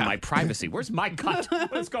angry. It's not even my privacy. Where's my cut?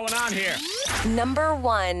 What's going on here? Number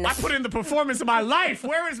 1. I put in the performance of my life.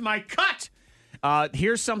 Where is my cut?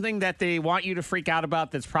 Here's something that they want you to freak out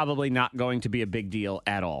about that's probably not going to be a big deal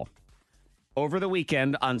at all. Over the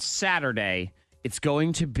weekend, on Saturday, it's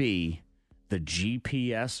going to be the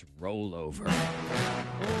GPS rollover.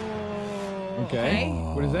 Okay.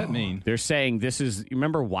 What does that mean? They're saying this is, you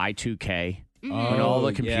remember Y2K? When all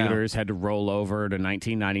the computers had to roll over to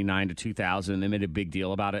 1999 to 2000, they made a big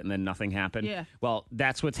deal about it, and then nothing happened. Yeah. Well,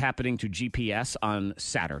 that's what's happening to GPS on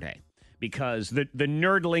Saturday. Because the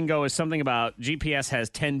nerd lingo is something about GPS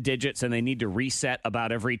has 10 digits, and they need to reset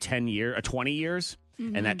about every 20 years.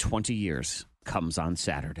 And that 20 years comes on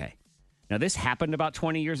Saturday. Now, this happened about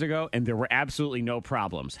 20 years ago, and there were absolutely no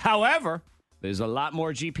problems. However, There's a lot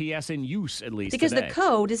more GPS in use, at least Because today. the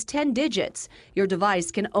code is 10 digits. Your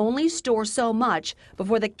device can only store so much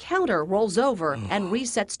before the counter rolls over and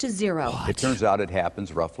resets to 0. It turns out it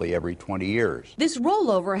happens roughly every 20 years. This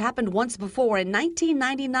rollover happened once before in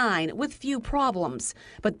 1999 with few problems.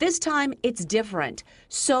 But this time, it's different.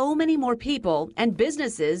 So many more people and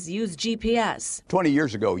businesses use GPS. 20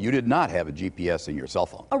 years ago, you did not have a GPS in your cell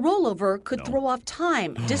phone. A rollover could throw off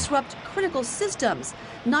time, disrupt critical systems,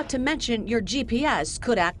 not to mention your GPS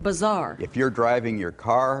could act bizarre. If you're driving your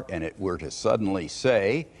car and it were to suddenly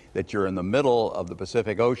say that you're in the middle of the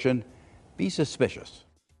Pacific Ocean, be suspicious.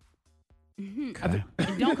 Okay.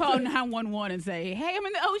 Don't call 911 and say, hey, I'm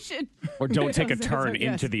in the ocean. Or don't take a turn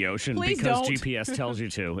into the ocean Please because don't. GPS tells you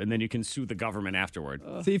to, and then you can sue the government afterward.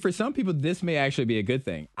 See, for some people, this may actually be a good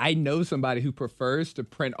thing. I know somebody who prefers to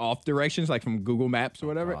print off directions, like from Google Maps or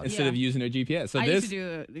whatever, instead of using their GPS. So I this, used to do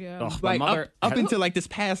it, yeah. Oh, my like mother up until like this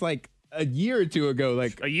past like a year or two ago,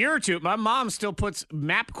 like a year or two, my mom still puts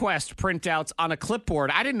MapQuest printouts on a clipboard.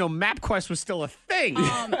 I didn't know MapQuest was still a thing.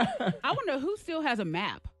 I wonder who still has a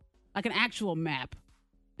map, like an actual map.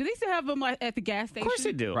 Do they still have them like, at the gas station? Of course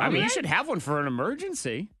they do. I mean, you should have one for an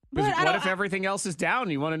emergency. But Because I what don't- if everything else is down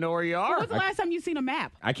and you want to know where you are? When's the last time you seen a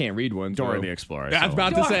map? I can't read one. Dora so- the Explorer. Yeah, I was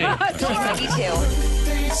about to say.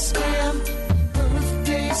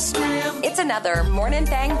 It's another Morning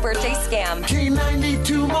Thang birthday scam.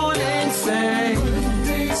 K92 Morning Thang.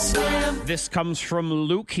 This comes from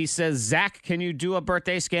Luke. He says, Zach, can you do a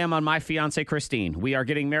birthday scam on my fiance, Christine? We are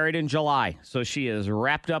getting married in July, so she is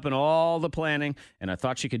wrapped up in all the planning, and I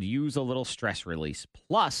thought she could use a little stress release.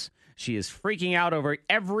 Plus, she is freaking out over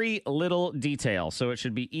every little detail, so it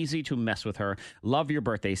should be easy to mess with her. Love your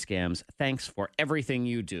birthday scams. Thanks for everything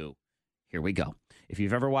you do. Here we go. If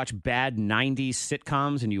you've ever watched bad 90s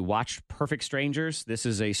sitcoms and you watched Perfect Strangers, this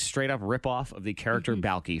is a straight-up ripoff of the character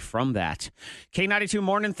Balky from that. K92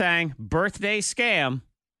 Morning Thang, birthday scam.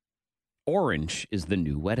 Orange is the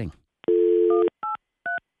new wedding.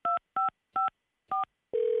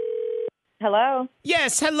 Hello.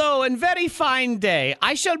 Yes, hello, and very fine day.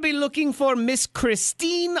 I shall be looking for Miss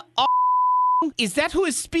Christine. Is that who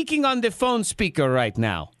is speaking on the phone speaker right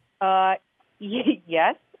now?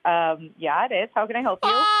 Yes. Yeah, it is. How can I help you?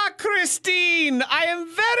 Ah, Christine, I am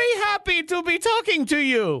very happy to be talking to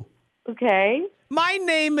you. Okay. My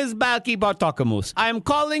name is Balky Bartokamus. I am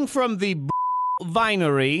calling from the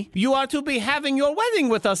Vinery. You are to be having your wedding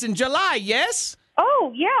with us in July, yes?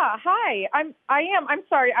 Oh, yeah. Hi. I am. I'm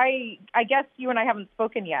sorry. I guess you and I haven't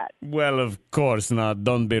spoken yet. Well, of course not.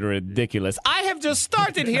 Don't be ridiculous. I have just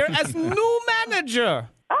started here as new manager.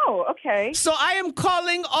 Oh, okay. So I am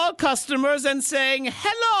calling all customers and saying,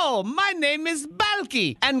 hello, my name is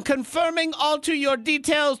Balky, and confirming all to your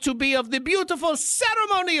details to be of the beautiful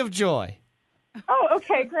ceremony of joy. Oh,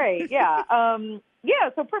 okay. Great. Yeah.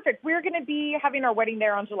 Yeah, so perfect. We're going to be having our wedding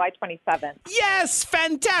there on July 27th. Yes,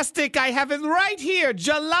 fantastic. I have it right here,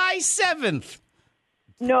 July 7th.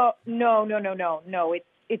 No.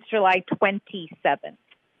 It's July 27th.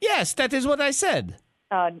 Yes, that is what I said.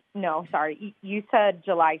 No, sorry. You said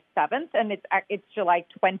July 7th, and it's July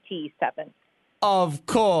 27th. Of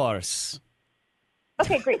course.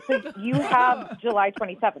 Okay, great. So you have July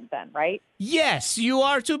 27th then, right? Yes, you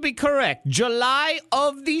are to be correct. July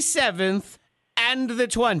of the 7th and the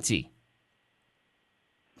 20th.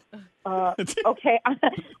 Okay.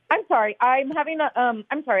 I'm sorry. I'm having a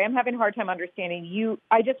hard time understanding you.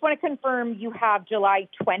 I just want to confirm you have July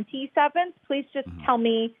 27th. Please just tell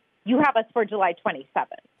me you have us for July 27th.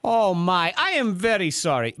 Oh, my. I am very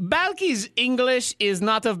sorry. Balky's English is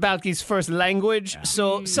not of Balky's first language,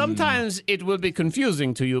 so sometimes it will be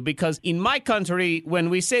confusing to you because in my country,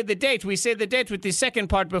 when we say the date with the second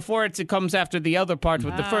part before it comes after the other part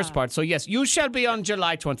with the first part. So, yes, you shall be on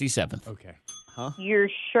July 27th. Okay. Huh? You're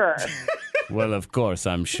sure? Well, of course,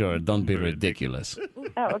 I'm sure. Don't be ridiculous.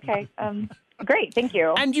 Oh, okay. Great. Thank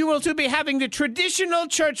you. And you will to be having the traditional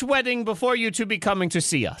church wedding before you to be coming to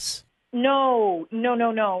see us. No.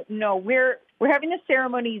 We're having the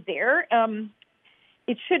ceremony there.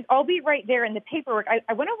 It should all be right there in the paperwork.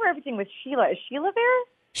 I went over everything with Sheila. Is Sheila there?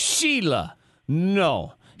 Sheila.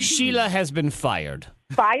 No. Sheila has been fired.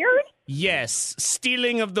 Fired? Yes.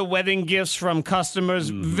 Stealing of the wedding gifts from customers.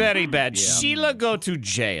 Very bad. Yeah. Sheila go to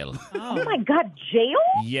jail. Oh, my God. Jail?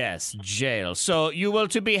 Yes, jail. So you will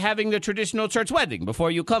to be having the traditional church wedding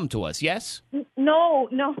before you come to us, yes? No.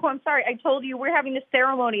 I'm sorry. I told you we're having the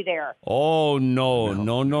ceremony there. Oh, no.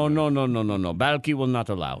 Balky will not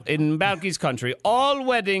allow. In Balky's country, all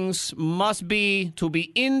weddings must be to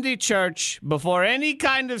be in the church before any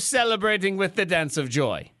kind of celebrating with the dance of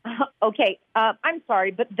joy. Okay. I'm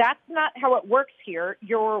sorry, but that's not how it works here.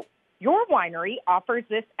 Your your winery offers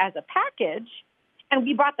this as a package, and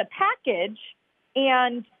we bought the package.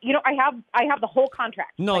 And I have the whole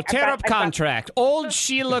contract. No, Like, tear up contract. Old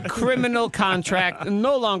Sheila criminal contract,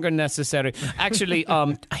 no longer necessary. Actually,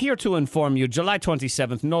 here to inform you, July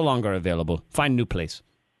 27th, no longer available. Find new place.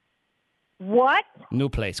 What? New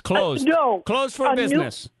place. Closed. No. Closed for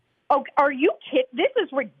business. Oh, are you kidding? This is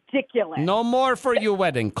ridiculous. No more for your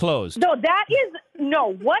wedding. Closed.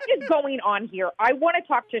 No, what is going on here? I want to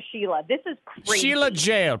talk to Sheila. This is crazy. Sheila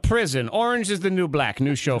jail, prison. Orange is the new black.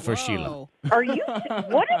 New show for Sheila. Are you?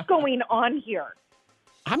 What is going on here?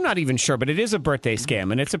 I'm not even sure, but it is a birthday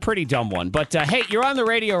scam, and it's a pretty dumb one. But, hey, you're on the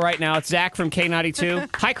radio right now. It's Zach from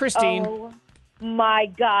K92. Hi, Christine. Oh, my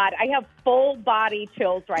God. I have full body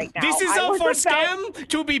chills right now. This is all for scam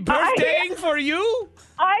to be birthdaying for you?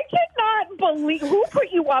 I cannot believe. Who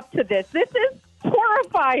put you up to this? This is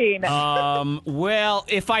horrifying. Well,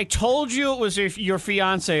 if I told you it was your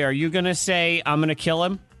fiance, are you going to say I'm going to kill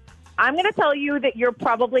him? I'm going to tell you that you're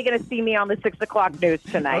probably going to see me on the 6 o'clock news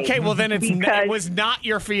tonight. Okay, well, then it was not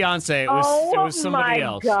your fiance. It was somebody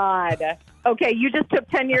else. Oh, my God. Okay, you just took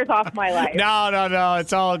 10 years off my life. No.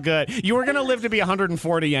 It's all good. You were going to live to be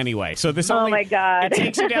 140 anyway. So this Oh, my God. It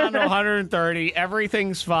takes you down to 130.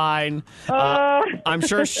 Everything's fine. I'm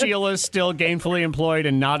sure Sheila's still gainfully employed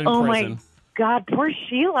and not in prison. My God, poor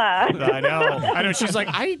Sheila. I know. She's like,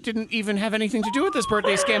 I didn't even have anything to do with this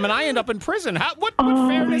birthday scam, and I end up in prison. What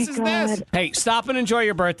fairness is this? Hey, stop and enjoy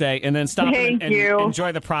your birthday, and then stop and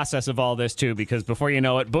enjoy the process of all this, too, because before you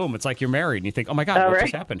know it, boom, it's like you're married, and you think, oh, my God, what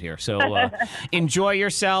just happened here? So enjoy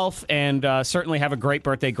yourself, and certainly have a great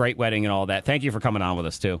birthday, great wedding, and all that. Thank you for coming on with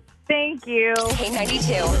us, too. Thank you.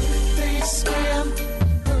 K92.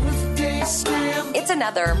 It's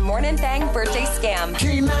another Morning Thang birthday scam.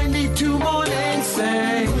 K92 Morning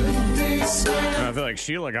Thang. I feel like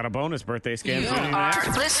Sheila got a bonus birthday scam. You are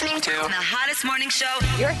listening to the hottest morning show.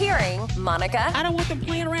 You're hearing Monica. I don't want them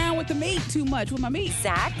playing around with the meat too much, with my meat.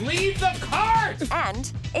 Zach. Leave the cart!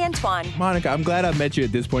 And Antoine. Monica, I'm glad I met you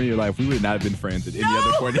at this point in your life. We would not have been friends at any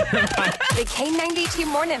other point in your life. The K92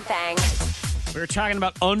 Morning Thang. We were talking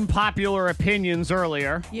about unpopular opinions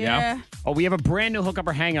earlier. Yeah. Oh, we have a brand new hookup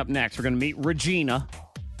or hang up next. We're going to meet Regina.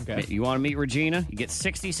 Okay. You want to meet Regina? You get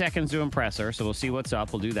 60 seconds to impress her, so we'll see what's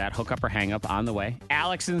up. We'll do that. Hookup or hang up on the way.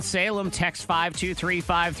 Alex in Salem, text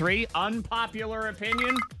 52353. Unpopular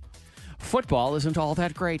opinion. Football isn't all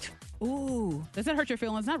that great. Ooh. Does that hurt your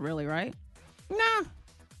feelings? Not really, right? Nah.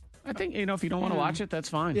 I think, if you don't want to watch it, that's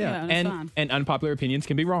fine. Yeah, that's fine. And unpopular opinions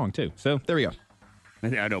can be wrong, too. So there we go.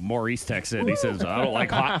 I know Maurice texted. He says, I don't like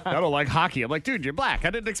hockey. I'm like, dude, you're black. I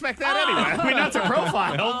didn't expect that anyway. I mean, that's a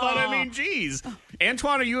profile, but I mean, geez.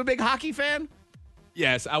 Antoine, are you a big hockey fan?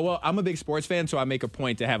 Yes. I'm a big sports fan, so I make a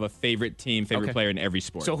point to have a favorite team, favorite player in every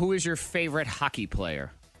sport. So who is your favorite hockey player?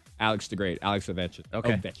 Alex the Great, Alex Ovechkin.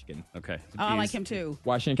 Okay. Ovechkin. Okay. Oh, I like him too.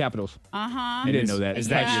 Washington Capitals. Uh-huh. You didn't know that. Is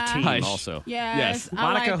that your team also? Yes.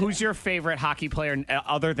 Monica, who's your favorite hockey player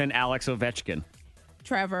other than Alex Ovechkin?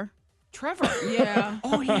 Trevor. Yeah.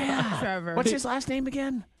 Oh, yeah. Trevor. What's his last name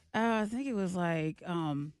again? I think it was like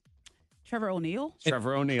Trevor O'Neill.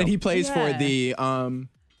 Trevor O'Neill. And he plays for the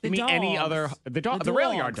any other the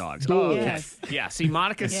rail yard dogs? Oh, yes. Yeah. See,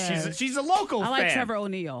 Monica, she's a local I like fan. Trevor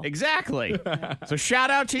O'Neill. Exactly. So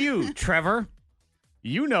shout out to you, Trevor.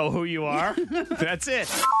 You know who you are. That's it.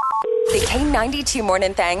 The K92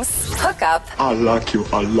 Morning Thangs. Hook up. I like you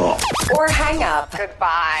a lot. Or hang up.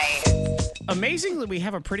 Goodbye. Amazingly, we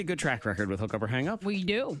have a pretty good track record with Hook Up or Hang Up. We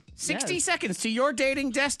do. 60 seconds to your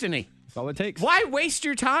dating destiny. That's all it takes. Why waste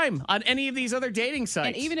your time on any of these other dating sites?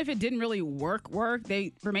 And even if it didn't really work,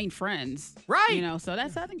 they remain friends. Right. So I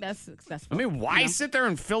think that's successful. I mean, why sit there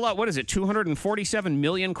and fill out, 247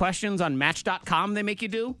 million questions on Match.com they make you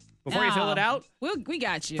do before you fill it out? We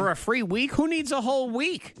got you. For a free week? Who needs a whole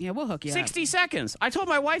week? Yeah, we'll hook you 60 seconds. I told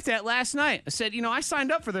my wife that last night. I said, I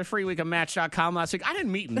signed up for the free week of Match.com last week. I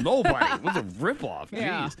didn't meet nobody. It was a ripoff.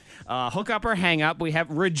 Yeah. Jeez. Hook up or hang up. We have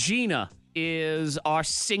Regina is our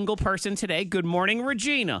single person today. Good morning,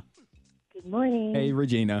 Regina. Good morning. Hey,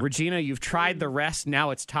 Regina. Regina, you've tried the rest.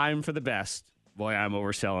 Now it's time for the best. Boy, I'm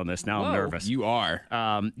overselling this. Now I'm nervous. You are.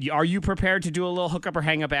 Are you prepared to do a little hook up or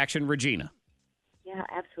hang up action, Regina? Yeah,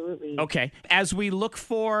 absolutely. Okay. As we look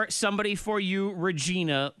for somebody for you,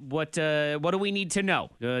 Regina, what do we need to know?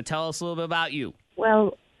 Tell us a little bit about you.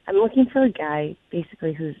 Well, I'm looking for a guy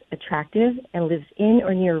basically who's attractive and lives in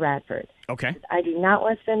or near Radford. Okay. I do not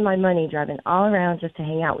want to spend my money driving all around just to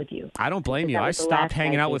hang out with you. I don't blame you. That I was the stopped last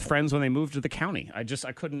hanging guy out with dated. friends when they moved to the county. I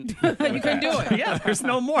couldn't. You couldn't do it. Yeah, there's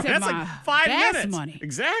no more. Said That's like my 5 gas minutes. money.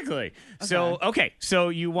 Exactly. So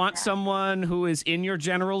you want someone who is in your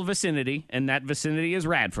general vicinity, and that vicinity is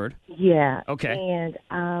Radford. Yeah. Okay. And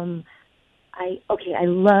I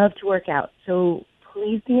love to work out. So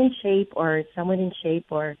please be in shape or somewhat in shape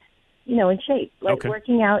or, in shape. Like Okay.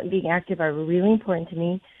 working out and being active are really important to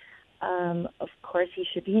me. Of course, he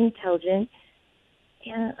should be intelligent.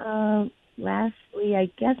 And lastly, I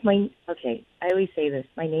guess I always say this.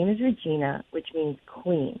 My name is Regina, which means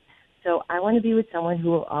queen. So I want to be with someone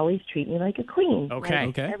who will always treat me like a queen. Okay.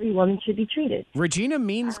 Like every woman should be treated. Regina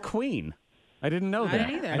means queen. I didn't know that.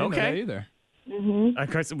 didn't either. I didn't know that Okay. either. Mm-hmm.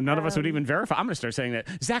 Of course, none of us would even verify. I'm going to start saying that.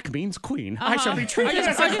 Zach means queen. I shall be treated Or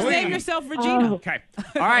as a just queen. name yourself Regina. Okay.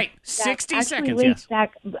 All right. Zach, 60 actually, seconds. wait, Yes.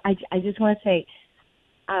 Zach, I just want to say,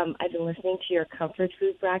 I've been listening to your comfort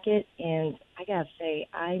food bracket, and I got to say,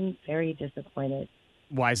 I'm very disappointed.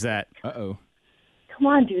 Why is that? Uh-oh. Come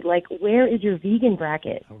on, dude. Like, where is your vegan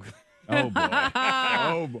bracket? Oh, boy.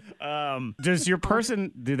 Oh, boy. Does your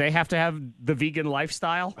person, do they have to have the vegan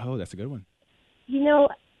lifestyle? Oh, that's a good one.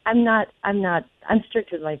 I'm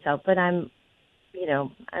strict with myself, but I'm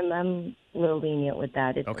a little lenient with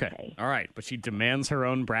that. It's okay. All right. But she demands her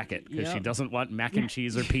own bracket because she Yep. doesn't want mac and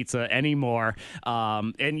cheese or pizza anymore.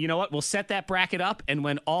 And you know what? We'll set that bracket up. And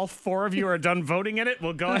when all 4 of you are done voting in it,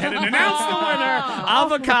 we'll go ahead and announce the winner.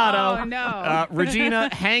 Avocado. Oh, no. Regina,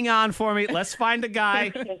 hang on for me. Let's find a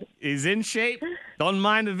guy. He's in shape. Don't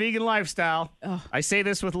mind the vegan lifestyle. I say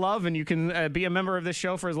this with love, and you can be a member of this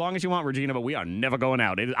show for as long as you want, Regina, but we are never going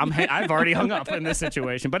out. I've already hung up in this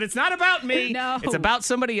situation. But it's not about me. No. It's about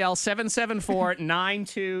somebody else.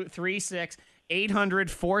 774-9236.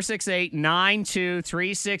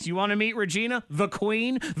 800-468-9236. You want to meet Regina, the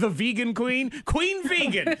queen, the vegan queen? Queen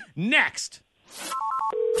Vegan. Next.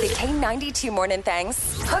 The K92 Morning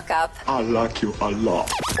Thangs. Hook up I like you a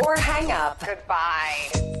lot. or hang up.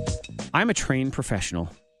 Goodbye. I'm a trained professional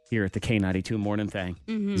here at the K92 Morning Thing.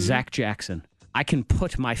 Zach Jackson. I can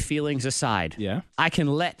put my feelings aside. Yeah. I can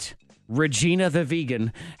let Regina the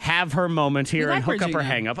vegan have her moment here You and like hook up her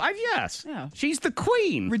Regina. hang up. Yes. Yeah. She's the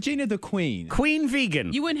queen. Regina the queen. Queen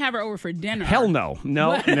vegan. You wouldn't have her over for dinner. Hell no.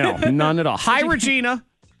 No, none at all. Hi, Regina.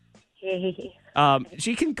 Hey.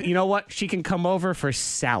 She can, you know what? She can come over for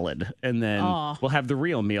salad, and then Aw. we'll have the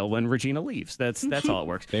real meal when Regina leaves. That's all it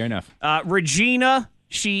works. Fair enough. Regina,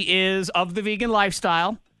 she is of the vegan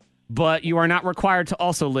lifestyle, but you are not required to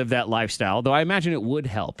also live that lifestyle, though I imagine it would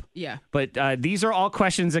help. Yeah. But these are all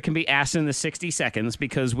questions that can be asked in the 60 seconds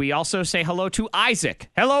because we also say hello to Isaac.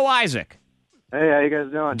 Hello, Isaac. Hey, how you guys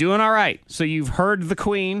doing? Doing all right. So you've heard the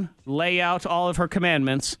queen lay out all of her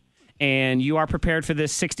commandments, and you are prepared for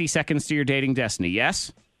this 60 seconds to your dating destiny,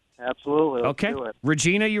 yes? Absolutely. Let's Okay. do it.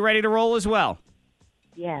 Regina, you ready to roll as well?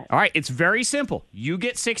 Yes. All right, it's very simple. You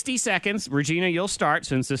get 60 seconds. Regina, you'll start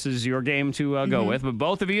since this is your game to go with. But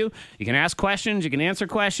both of you, you can ask questions, you can answer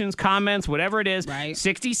questions, comments, whatever it is. Right.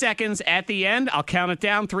 60 seconds at the end. I'll count it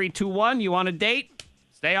down. 3, 2, 1. You want a date?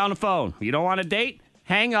 Stay on the phone. You don't want a date?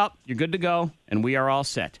 Hang up. You're good to go, and we are all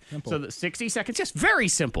set. So the 60 seconds, just very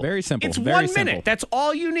simple. Very simple. It's Very 1 simple. minute. That's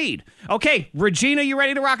all you need. Okay, Regina, you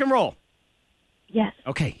ready to rock and roll? Yes.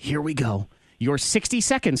 Okay, here we go. Your 60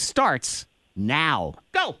 seconds starts now.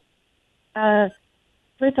 Go.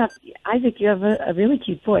 First off, Isaac, you have a really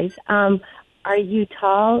cute voice. Are you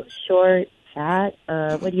tall, short, fat?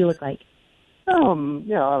 What do you look like?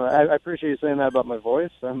 I appreciate you saying that about my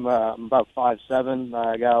voice. I'm about 5'7".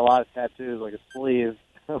 I got a lot of tattoos, like a sleeve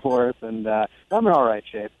worth, and I'm in all right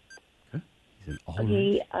shape.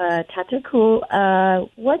 Okay, tattoo cool.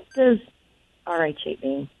 What does all right shape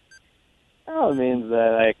mean? Oh, it means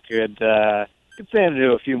that I could stand to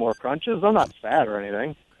do a few more crunches. I'm not fat or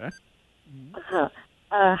anything. Okay. Uh-huh.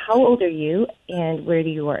 How old are you, and where do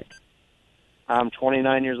you work? I'm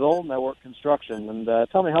 29 years old, and I work construction. And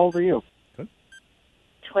tell me, how old are you?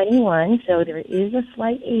 21, so there is a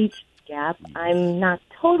slight age gap. I'm not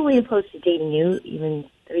totally opposed to dating you, even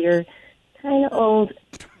though you're kind of old.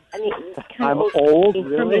 I mean, kind I'm of old, for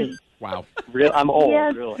really? me. Wow. I'm old,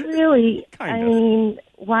 Yes, really. really. Kind I of. mean,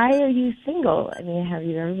 why are you single? I mean, have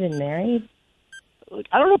you ever been married? Look,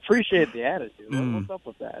 I don't appreciate the attitude. What's up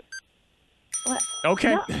with that? What?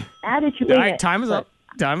 Okay. No, attitude. All right, time is up.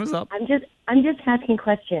 Time is up. I'm just asking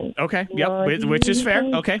questions. Okay. You know, Yep. do Which is you fair.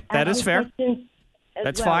 think Okay. That is asking fair. questions as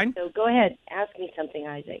That's well? fine. So go ahead, ask me something,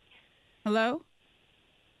 Isaac. Hello?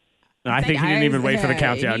 I think he didn't even wait for the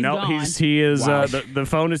countdown. He's No, gone. he is. Wow. The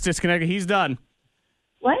phone is disconnected. He's done.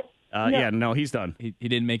 What? Yeah, no, he's done. He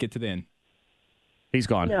didn't make it to the end. He's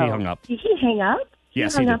gone. No. He hung up. Did he hang up?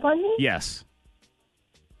 Yes, he he hung did. up on me? Yes.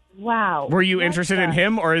 Wow. Were you What interested in the-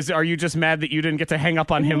 him, or are you just mad that you didn't get to hang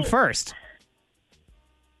up on him first?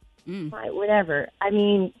 Fine, whatever. I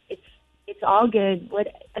mean, it's all good.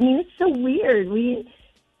 It's so weird.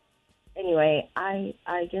 Anyway, I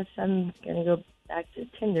guess I'm gonna go back to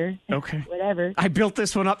Tinder. Okay. Whatever. I built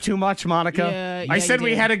this one up too much, Monica. Yeah, I said you we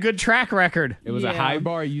did. had a good track record. It was a high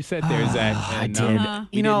bar you set there, Zach. I And, did.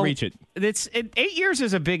 We didn't reach it. 8 years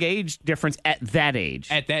is a big age difference at that age.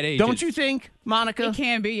 At that age. Don't it's- you think, Monica? It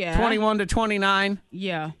can be, yeah. 21 to 29.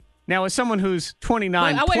 Yeah. Now, as someone who's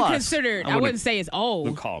 29 But I wouldn't plus, consider. I wouldn't say it's old.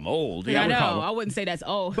 We'll call him old. I know. call him- I wouldn't say that's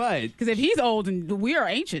old. But because if he's old and we are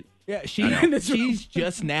ancient. Yeah, she's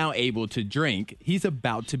just now able to drink. He's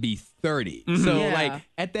about to be 30. So, Yeah. like,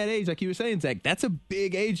 at that age, like you were saying, Zach, that's a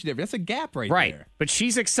big age difference. That's a gap right there. But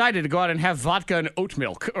she's excited to go out and have vodka and oat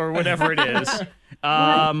milk or whatever it is.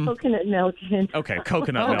 Coconut milk. Okay,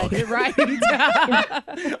 coconut milk. Right.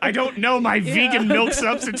 I don't know my vegan milk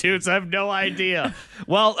substitutes. I have no idea.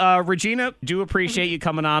 Well, Regina, do appreciate you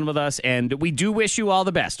coming on with us, and we do wish you all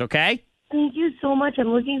the best, okay? Thank you so much. I'm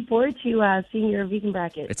looking forward to seeing your vegan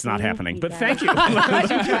bracket. It's not happening, but guys. thank you.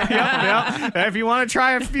 Yep. If you want to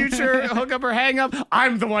try a future hookup or hang up,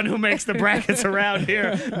 I'm the one who makes the brackets around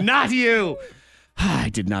here, not you. I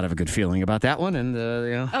did not have a good feeling about that one, and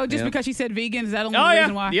Just because she said vegan, is that only Oh, the yeah.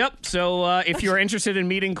 reason why? Yep. So if you're interested in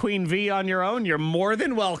meeting Queen V on your own, you're more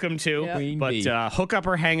than welcome to. Yep. Queen But V. hookup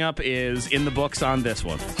or hang up is in the books on this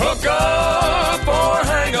one. Hook up or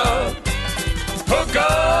hang up. Hook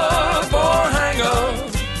up or hang up.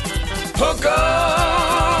 Hook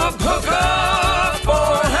up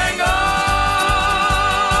or hang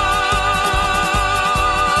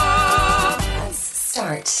up. Let's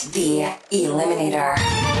start the Eliminator.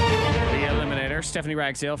 The Eliminator, Stephanie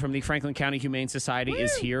Ragsdale from the Franklin County Humane Society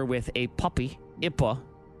is here with a puppy. Ippa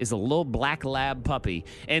is a little black lab puppy.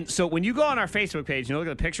 And so when you go on our Facebook page and you look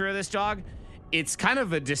at the picture of this dog, it's kind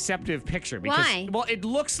of a deceptive picture. Because, Why? Well, it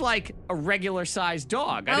looks like a regular sized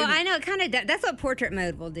dog. I know. It kind of. That's what portrait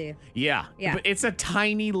mode will do. Yeah. Yeah. But it's a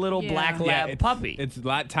tiny little black lab puppy. It's a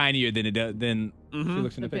lot tinier than it does than she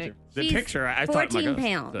looks in the picture. The She's picture, I thought, 14 like,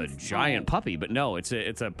 pounds. a giant puppy, but no, it's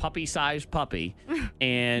a puppy-sized puppy.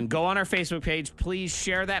 And go on our Facebook page. Please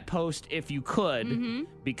share that post if you could,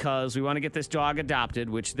 because we want to get this dog adopted.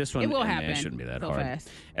 Which this one It will eh, happen shouldn't be that so hard. fast.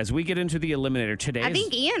 As we get into the Eliminator today, I is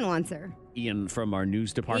think Ian wants her. Ian from our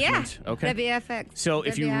news department. Yeah. Okay. WFX. So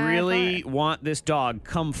if you WIFR. really want this dog,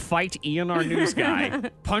 come fight Ian, our news guy.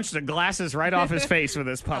 Punch the glasses right off his face with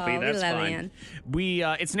this puppy. Oh, we That's love fine. Ian.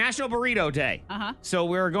 It's National Burrito Day. Uh-huh. So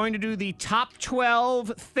we're going to do the top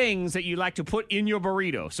 12 things that you like to put in your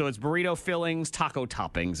burrito. So it's burrito fillings, taco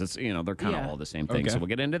toppings. It's they're kind of all the same thing. Okay. So we'll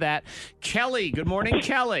get into that. Kelly, good morning,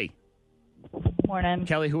 Kelly. Morning.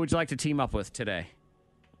 Kelly, who would you like to team up with today?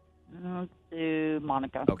 Let's do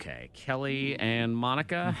Monica. Okay, Kelly and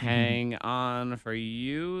Monica, hang on for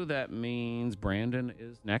you. That means Brandon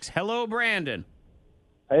is next. Hello, Brandon.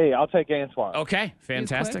 Hey, I'll take Antoine. Okay,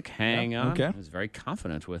 fantastic. Hang on. Okay. I was very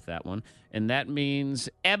confident with that one. And that means,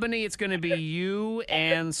 Ebony, it's going to be you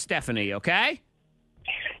and Stephanie, okay?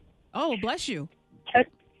 Oh, bless you.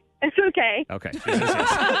 It's okay. Okay.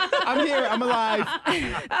 I'm here. I'm alive.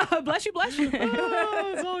 Bless you, bless you.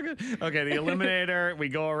 Oh, it's all good. Okay, the Eliminator. We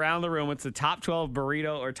go around the room. It's the top 12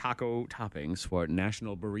 burrito or taco toppings for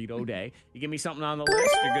National Burrito Day. You give me something on the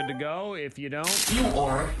list, you're good to go. If you don't, You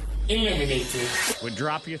are eliminated. we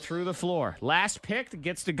drop you through the floor. Last pick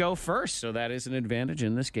gets to go first, so that is an advantage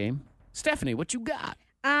in this game. Stephanie, what you got?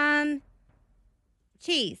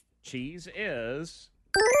 Cheese. Cheese is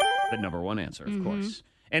the number one answer, of course.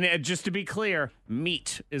 And just to be clear,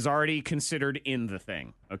 meat is already considered in the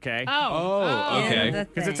thing, okay? Oh, okay.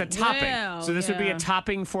 Because it's a topping. Well, so this would be a yeah.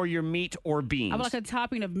 topping for your meat or beans. How about like a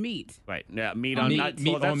topping of meat? Right. Yeah, meat On on meat. not-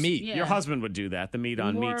 Meat that's- on meat. Yeah. Your husband would do that, the meat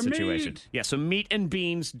on More meat situation. meat. Yeah, so meat and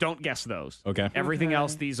beans, don't guess those. Okay. Everything Okay.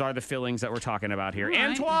 else, these are the fillings that we're talking about here. All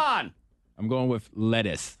right. Antoine! I'm going with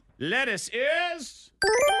lettuce. Lettuce is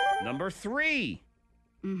number 3.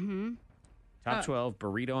 Mm-hmm. Top 12,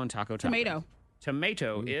 burrito and taco toppings. Tomato.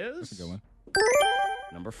 Tomato That's a is good one.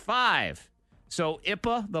 number 5. So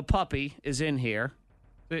Ippa, the puppy, is in here.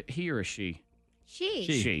 He or she? She.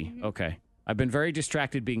 She. Okay. I've been very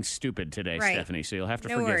distracted being stupid today, Right. Stephanie, so you'll have to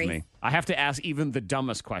No forgive worries. me. I have to ask even the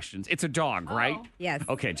dumbest questions. It's a dog, right? Yes.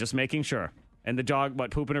 Okay, just making sure. And the dog, what,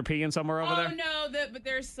 pooping or peeing somewhere over Oh there? no, but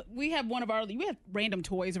we have we have random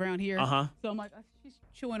toys around here. Uh-huh. So I'm like, she's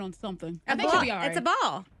chewing on something. A I think ball. she'll be all right. It's a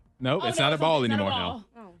ball. Nope, Oh, it's no, not a ball it's not anymore. a ball.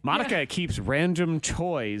 No. Monica keeps random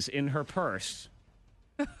toys in her purse.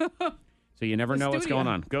 So you never The know what's studio. going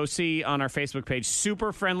on. Go see on our Facebook page.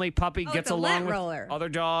 Super friendly puppy Oh, gets it's a along lint with roller. other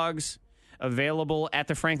dogs. Available at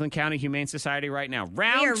the Franklin County Humane Society right now. We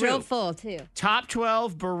Round are 2. real full, too. Top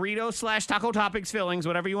 12 burrito/taco toppings fillings,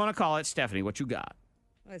 whatever you want to call it. Stephanie, what you got?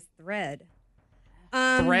 It was thread.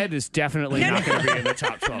 Thread is definitely not going to be in the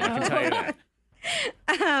top 12. I can tell you that.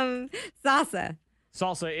 Salsa.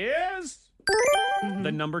 Salsa is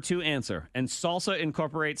the number 2 answer. And salsa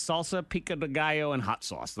incorporates salsa, pico de gallo, and hot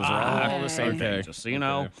sauce. Those are all the same thing, just so you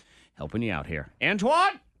know. Helping you out here.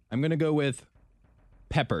 Antoine? I'm going to go with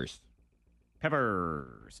peppers.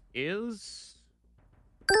 Peppers is...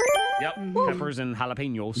 Yep, peppers and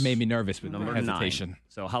jalapenos. Made me nervous with Number hesitation. 9.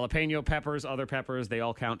 So jalapeno peppers, other peppers, they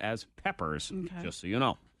all count as peppers, just so you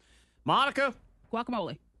know. Monica?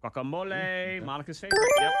 Guacamole. Guacamole, Monica's favorite.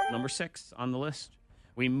 Yep, number 6 on the list.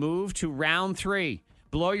 We move to round 3.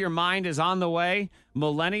 Blow Your Mind is on the way.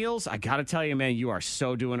 Millennials, I got to tell you, man, you are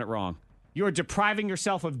so doing it wrong. You are depriving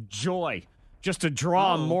yourself of joy just to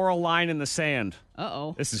draw a moral line in the sand.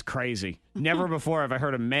 Uh-oh. This is crazy. Never before have I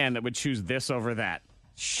heard a man that would choose this over that.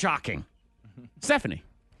 Shocking. Stephanie.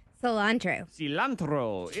 Cilantro.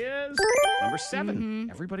 Cilantro is number 7.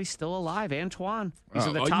 Everybody's still alive. Antoine. These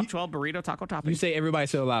are the Oh, top you- 12 burrito taco toppings. You say everybody's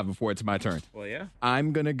still alive before it's my turn. Well, yeah.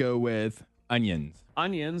 I'm going to go with onions.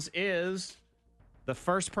 Onions is the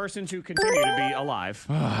first person to continue to be alive.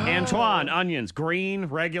 Antoine, onions, green,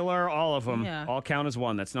 regular, all of them. Yeah. All count as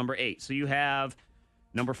 1. That's number 8. So you have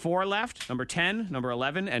number 4 left, number 10, number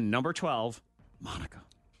 11, and number 12. Monica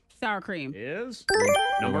Sour cream. is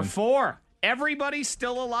number 4. Everybody's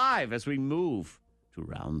still alive as we move to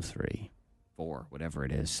round 3, 4, whatever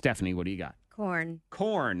it is. Stephanie, what do you got? Corn.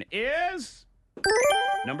 Corn is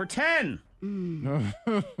number 10.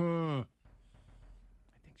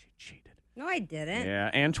 No, I didn't. Yeah,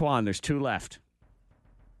 Antoine, there's 2 left.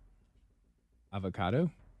 Avocado?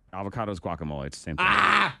 Avocado's guacamole. It's the same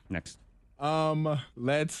thing. Next.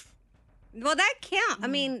 Let's... Well, that count. I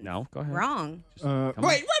mean, No, go ahead. wrong.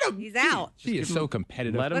 wait a He's out. She is so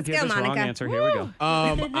competitive. Let him Let's give go, his wrong Monica. answer. Here we go.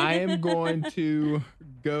 I am going to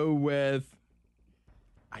go with...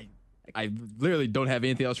 I literally don't have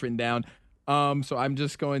anything else written down. So I'm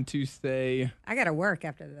just going to say I got to work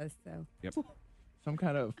after this, so. Yep. some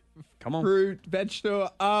kind of Come on. fruit, vegetable.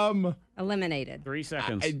 Eliminated. 3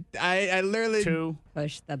 seconds. I literally 2.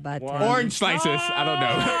 Push the button. orange slices. I don't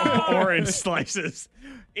know. Orange slices.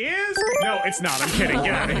 No, it's not. I'm kidding.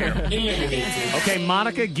 Get out of here. Okay,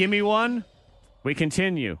 Monica, give me one. We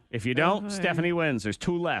continue. If you don't, Stephanie wins. There's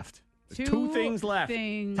 2 left. There's 2 things left.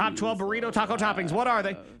 Top 12 burrito taco toppings. What are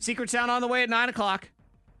they? Secret sound on the way at 9 o'clock.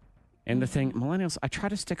 And the thing, millennials, I try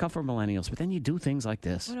to stick up for millennials, but then you do things like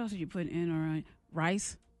this. What else did you put in? All right.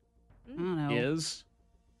 Rice? I don't know. Is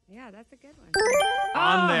Yeah, that's a good one.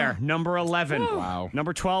 on there. Number 11. Wow.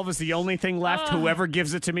 Number 12 is the only thing left. Whoever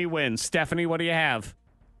gives it to me wins. Stephanie, what do you have?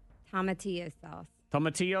 Tomatillo sauce.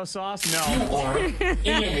 Tomatillo sauce? No. Or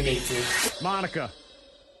eliminated. Monica.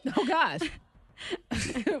 Oh, gosh.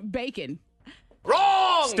 Bacon.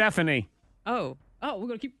 Wrong! Stephanie. Oh, we're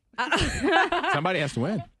going to keep. Somebody has to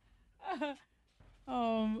win.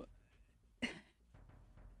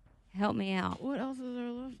 Help me out. What else is there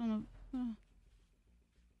left on the.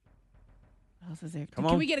 What else is there? Come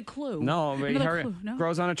Can on. we get a clue? No, wait, Another hurry. clue. No?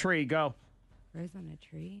 Grows on a tree. Go. Grows on a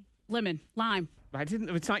tree. Lemon. Lime. I didn't.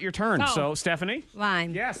 It's not your turn. Oh. So, Stephanie.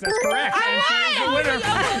 Lime. Yes, that's correct. And she is the winner.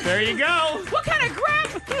 There you go. What kind of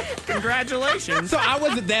crap? Congratulations. So I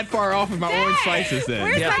wasn't that far off with my orange slices then.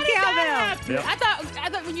 Where's Yep. my cowbell? Yep. I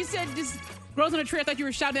thought when you said just grows on a tree, I thought you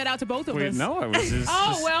were shouting that out to both of Wait, us. no, I was just.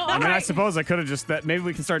 Oh, well, I all mean, I right. suppose I could have just. That maybe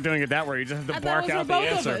we can start doing it that way. You just have to I thought bark it was out for the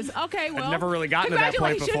both answer. of us. Okay, well. I've never really gotten to that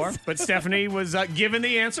point before. Congratulations. But Stephanie was given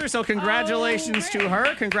the answer, so congratulations to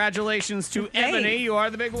her. Congratulations to Ebony. You are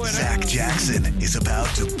the big winner. Zach Jackson is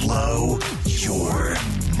about to blow your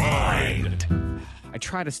mind. I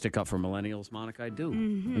try to stick up for millennials, Monica. I do.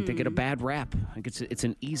 I think they get a bad rap. I think it's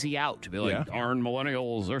an easy out to be like, darn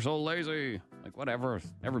millennials, they're so lazy. Like, whatever.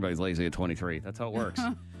 Everybody's lazy at 23. That's how it works.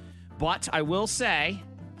 But I will say,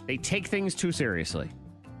 they take things too seriously.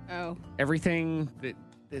 Oh. Everything,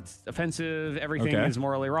 it's offensive. Everything is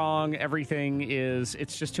morally wrong. Everything is,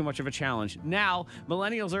 it's just too much of a challenge. Now,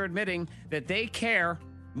 millennials are admitting that they care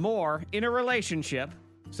more in a relationship.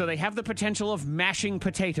 So they have the potential of mashing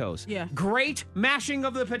potatoes. Yeah. Great mashing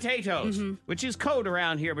of the potatoes, which is code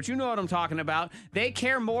around here, but you know what I'm talking about. They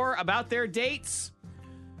care more about their dates.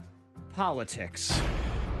 Politics.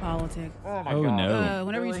 Politics. Oh, my Oh, God. no.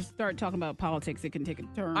 Whenever you start talking about politics, it can take a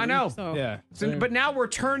turn. I know. So. Yeah. So, but now we're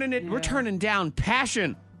turning it, we're turning down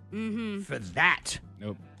passion for that.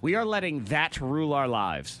 Nope. We are letting that rule our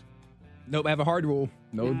lives. Nope, I have a hard rule.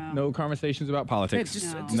 No conversations about politics.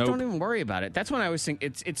 Just Nope. don't even worry about it. That's when I was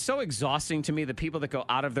thinking it's so exhausting to me, the people that go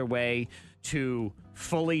out of their way to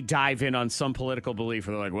fully dive in on some political belief.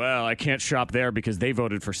 They're like, well, I can't shop there because they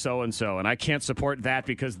voted for so-and-so, and I can't support that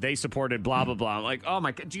because they supported blah, blah, blah. I'm like, oh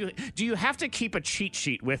my God, do you have to keep a cheat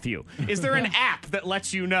sheet with you? Is there an app that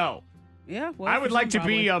lets you know? Yeah, well, I would for like to some,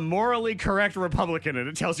 be probably. a morally correct Republican, and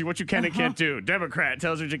it tells you what you can and can't do. Democrat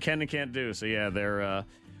tells you what you can and can't do. So yeah, they're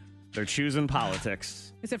choosing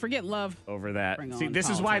politics. I said, forget love. Over that. Bring See, on this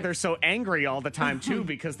is why politics. they're so angry all the time too,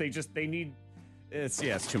 because they need. It's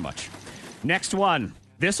too much. Next one.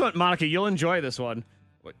 This one, Monica, you'll enjoy this one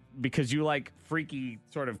because you like freaky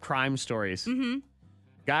sort of crime stories. Mm-hmm.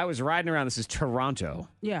 Guy was riding around. This is Toronto.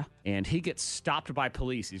 Yeah. And he gets stopped by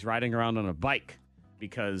police. He's riding around on a bike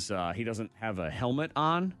because he doesn't have a helmet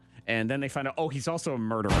on. And then they find out, he's also a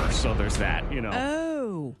murderer. So there's that,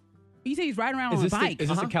 Oh. You say he's riding around on a bike. Is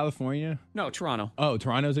this in California? No, Toronto. Oh,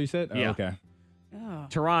 Toronto's what you said? Oh, Yeah. okay. Oh.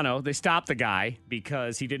 Toronto, they stopped the guy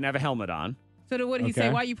because he didn't have a helmet on. So then what did he Okay.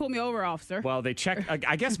 say? Why you pulled me over, officer? Well, they check,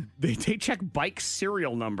 I guess they check bike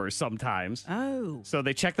serial numbers sometimes. Oh. So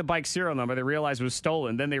they check the bike serial number. They realize it was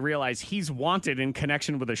stolen. Then they realize he's wanted in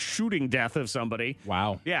connection with a shooting death of somebody.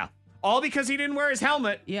 Wow. Yeah. All because he didn't wear his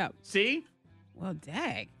helmet. Yeah. See? Well,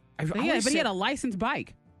 dang. I've But always he had said- a licensed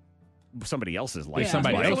bike. Somebody else's Yeah, license.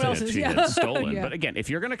 somebody plate else's, that yeah. gets stolen. Yeah. But again, if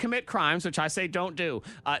you're going to commit crimes, which I say don't do,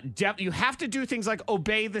 you have to do things like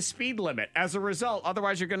obey the speed limit. As a result,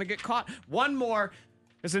 otherwise you're going to get caught. One more.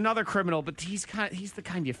 There's another criminal, but he's the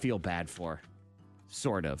kind you feel bad for,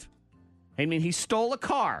 sort of. I mean, he stole a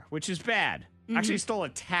car, which is bad. Actually, he stole a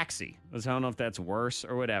taxi. I don't know if that's worse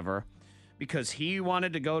or whatever, because he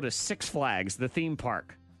wanted to go to Six Flags, the theme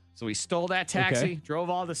park. So he stole that taxi, Okay. drove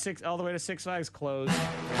all the way to Six Flags, closed.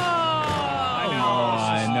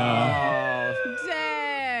 I know.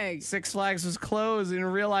 Dang. Six Flags was closed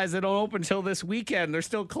and realized they don't open until this weekend. They're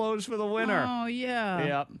still closed for the winter. Oh, yeah.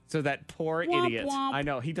 Yep. So that poor Womp idiot. womp. I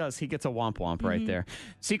know he does. He gets a womp womp right there.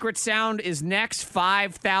 Secret Sound is next.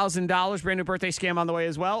 $5,000. Brand new birthday scam on the way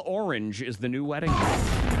as well. Orange is the new wedding.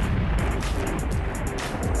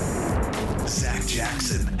 Zach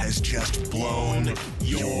Jackson has just blown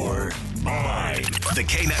your mind. The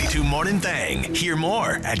K92 Morning Thing. Hear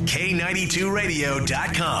more at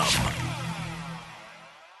K92Radio.com.